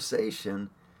conversation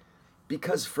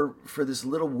because for this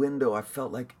little window, I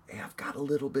felt like, hey, I've got a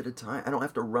little bit of time. I don't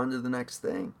have to run to the next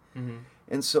thing. Mm-hmm.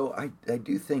 And so I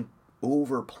do think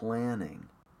over-planning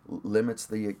limits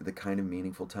the kind of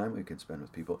meaningful time we can spend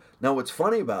with people. Now, what's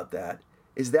funny about that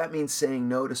is that means saying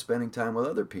no to spending time with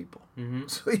other people. Mm-hmm.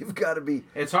 So you've got to be...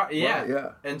 It's hard, yeah. Well,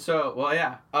 yeah. And so, well,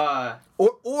 yeah.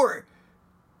 Or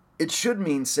it should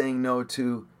mean saying no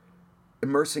to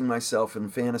immersing myself in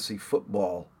fantasy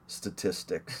football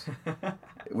statistics,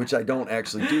 which I don't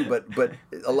actually do, but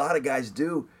a lot of guys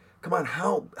do. Come on,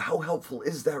 how helpful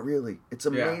is that really? It's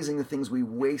amazing the things we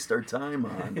waste our time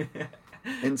on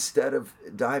instead of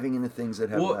diving into things that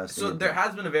have lasting impact. There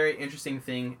has been a very interesting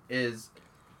thing is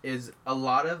a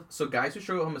lot of guys who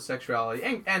struggle with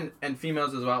homosexuality and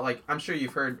females as well, like I'm sure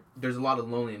you've heard there's a lot of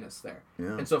loneliness there.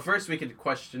 Yeah. And so first we could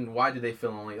question, why do they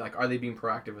feel lonely? Like, are they being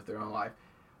proactive with their own life?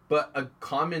 But a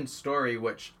common story,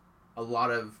 which a lot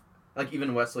of, like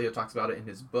even Wesley talks about it in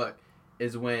his book,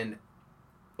 is when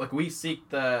like we seek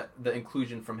the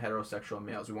inclusion from heterosexual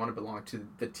males. We want to belong to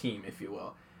the team, if you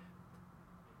will.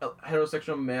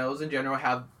 Heterosexual males in general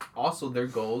have also their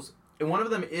goals, and one of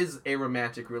them is a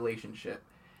romantic relationship.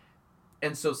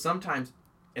 And so sometimes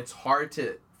it's hard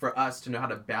for us to know how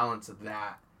to balance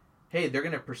that. Hey, they're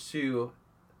going to pursue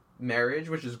marriage,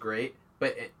 which is great,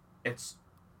 but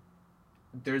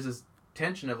there's this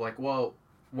tension of like, well,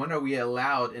 when are we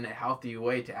allowed in a healthy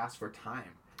way to ask for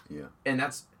time? Yeah. And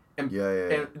that's... And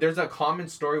Yeah. there's a common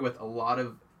story with a lot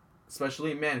of,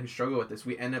 especially men who struggle with this.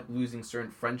 We end up losing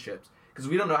certain friendships because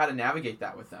we don't know how to navigate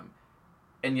that with them.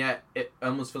 And yet it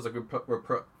almost feels like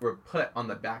we're put on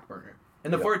the back burner.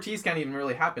 And the 4T'S can't even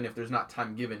really happen if there's not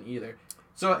time given either.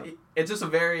 So it's just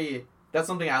that's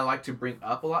something I like to bring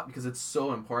up a lot because it's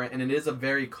so important, and it is a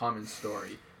very common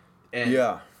story. And,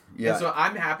 yeah. And so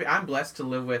I'm blessed to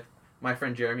live with my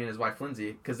friend Jeremy and his wife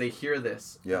Lindsay because they hear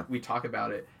this. Yeah. We talk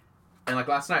about it. And like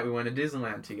last night we went to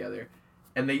Disneyland together.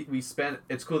 And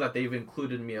it's cool that they've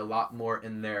included me a lot more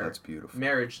in their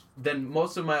marriage than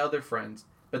most of my other friends.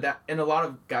 And a lot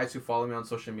of guys who follow me on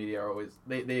social media are always,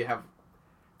 they've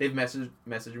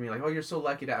messaged me like, oh, you're so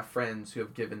lucky to have friends who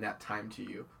have given that time to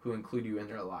you, who include you in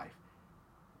their life.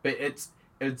 But it's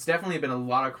definitely been a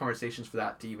lot of conversations for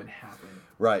that to even happen.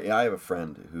 Right. Yeah, I have a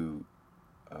friend who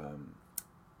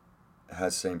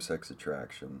has same-sex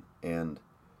attraction, and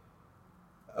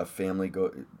a family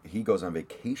he goes on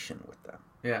vacation with them.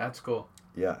 Yeah, that's cool.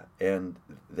 Yeah, and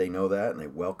they know that, and they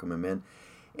welcome him in.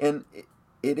 And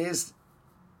it is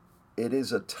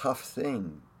a tough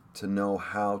thing to know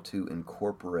how to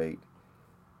incorporate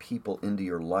people into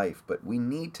your life, but we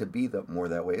need to be more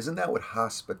that way. Isn't that what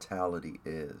hospitality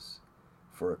is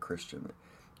for a Christian?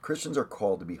 Christians are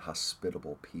called to be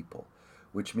hospitable people,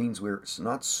 which means we're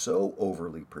not so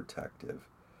overly protective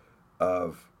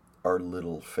of our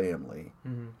little family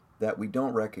that we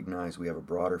don't recognize we have a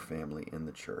broader family in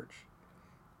the church,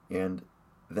 and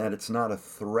that it's not a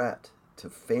threat to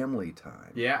family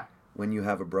time. Yeah. When you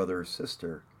have a brother or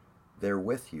sister, they're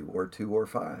with you, or 2 or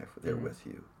 5, they're with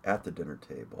you at the dinner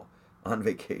table, on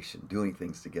vacation, doing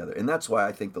things together. And that's why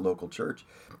I think the local church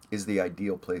is the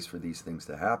ideal place for these things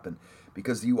to happen,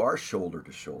 because you are shoulder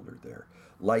to shoulder there.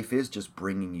 Life is just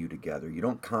bringing you together. You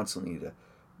don't constantly need to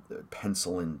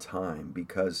pencil in time,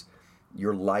 because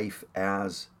your life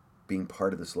as being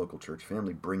part of this local church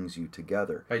family brings you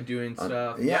together. By doing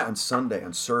stuff. Yeah, on Sunday,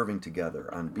 on serving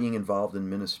together, on being involved in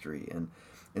ministry.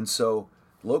 And so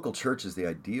local church is the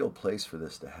ideal place for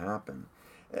this to happen.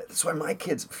 That's why my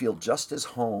kids feel just as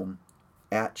home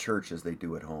at church as they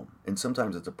do at home. And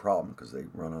sometimes it's a problem because they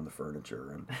run on the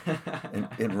furniture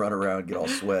and run around, get all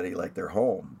sweaty like they're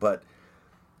home. But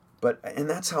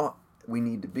that's how we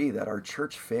need to be, that our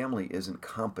church family isn't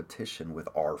competition with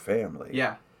our family.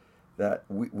 Yeah. That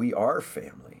we are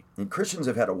family. And Christians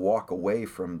have had to walk away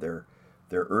from their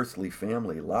earthly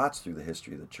family lots through the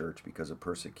history of the church because of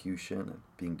persecution and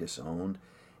being disowned.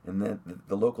 And then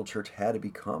the local church had to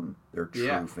become their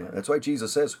true family. That's why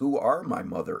Jesus says, who are my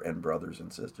mother and brothers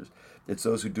and sisters? It's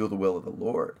those who do the will of the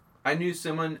Lord. I knew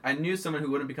someone who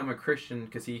wouldn't become a Christian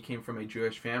because he came from a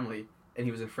Jewish family, and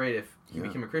he was afraid if he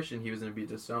became a Christian, he was going to be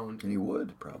disowned. And he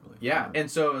would, probably. Yeah,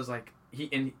 and so it was like,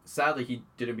 sadly he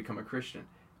didn't become a Christian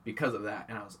because of that.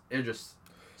 And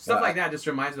stuff like that just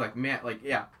reminds me, like, man, like,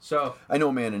 yeah. So I know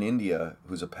a man in India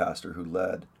who's a pastor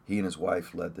he and his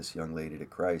wife led this young lady to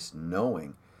Christ,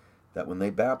 knowing that when they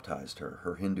baptized her,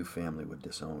 her Hindu family would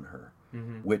disown her,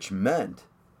 which meant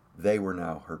they were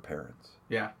now her parents.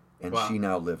 Yeah. And she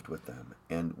now lived with them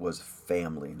and was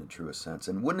family in the truest sense.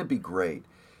 And wouldn't it be great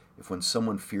if when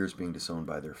someone fears being disowned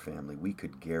by their family, we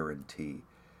could guarantee,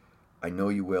 I know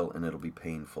you will, and it'll be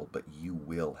painful, but you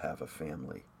will have a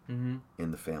family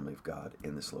in the family of God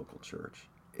in this local church.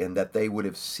 And that they would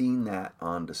have seen that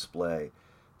on display,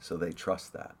 so they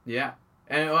trust that. Yeah.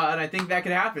 And I think that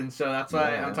could happen, so that's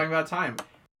why I'm talking about time.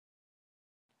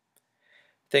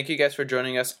 Thank you guys for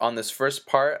joining us on this first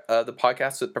part of the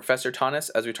podcast with Professor Thoennes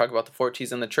as we talk about the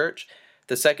 4T'S in the church.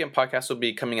 The second podcast will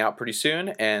be coming out pretty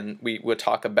soon, and we will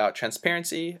talk about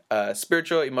transparency,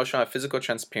 spiritual, emotional, and physical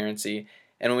transparency.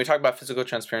 And when we talk about physical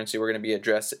transparency, we're going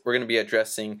to be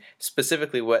addressing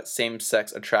specifically what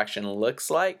same-sex attraction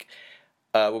looks like.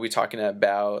 We'll be talking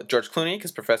about George Clooney,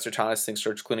 because Professor Thoennes thinks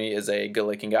George Clooney is a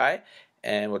good-looking guy.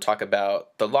 And we'll talk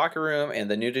about the locker room and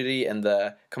the nudity and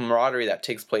the camaraderie that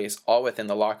takes place all within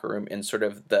the locker room and sort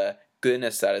of the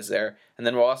goodness that is there. And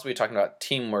then we'll also be talking about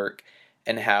teamwork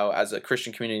and how, as a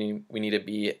Christian community, we need to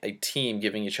be a team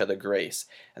giving each other grace.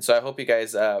 And so I hope you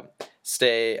guys I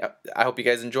hope you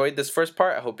guys enjoyed this first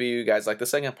part. I hope you guys like the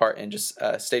second part, and just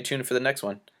stay tuned for the next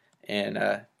one.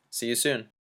 And see you soon.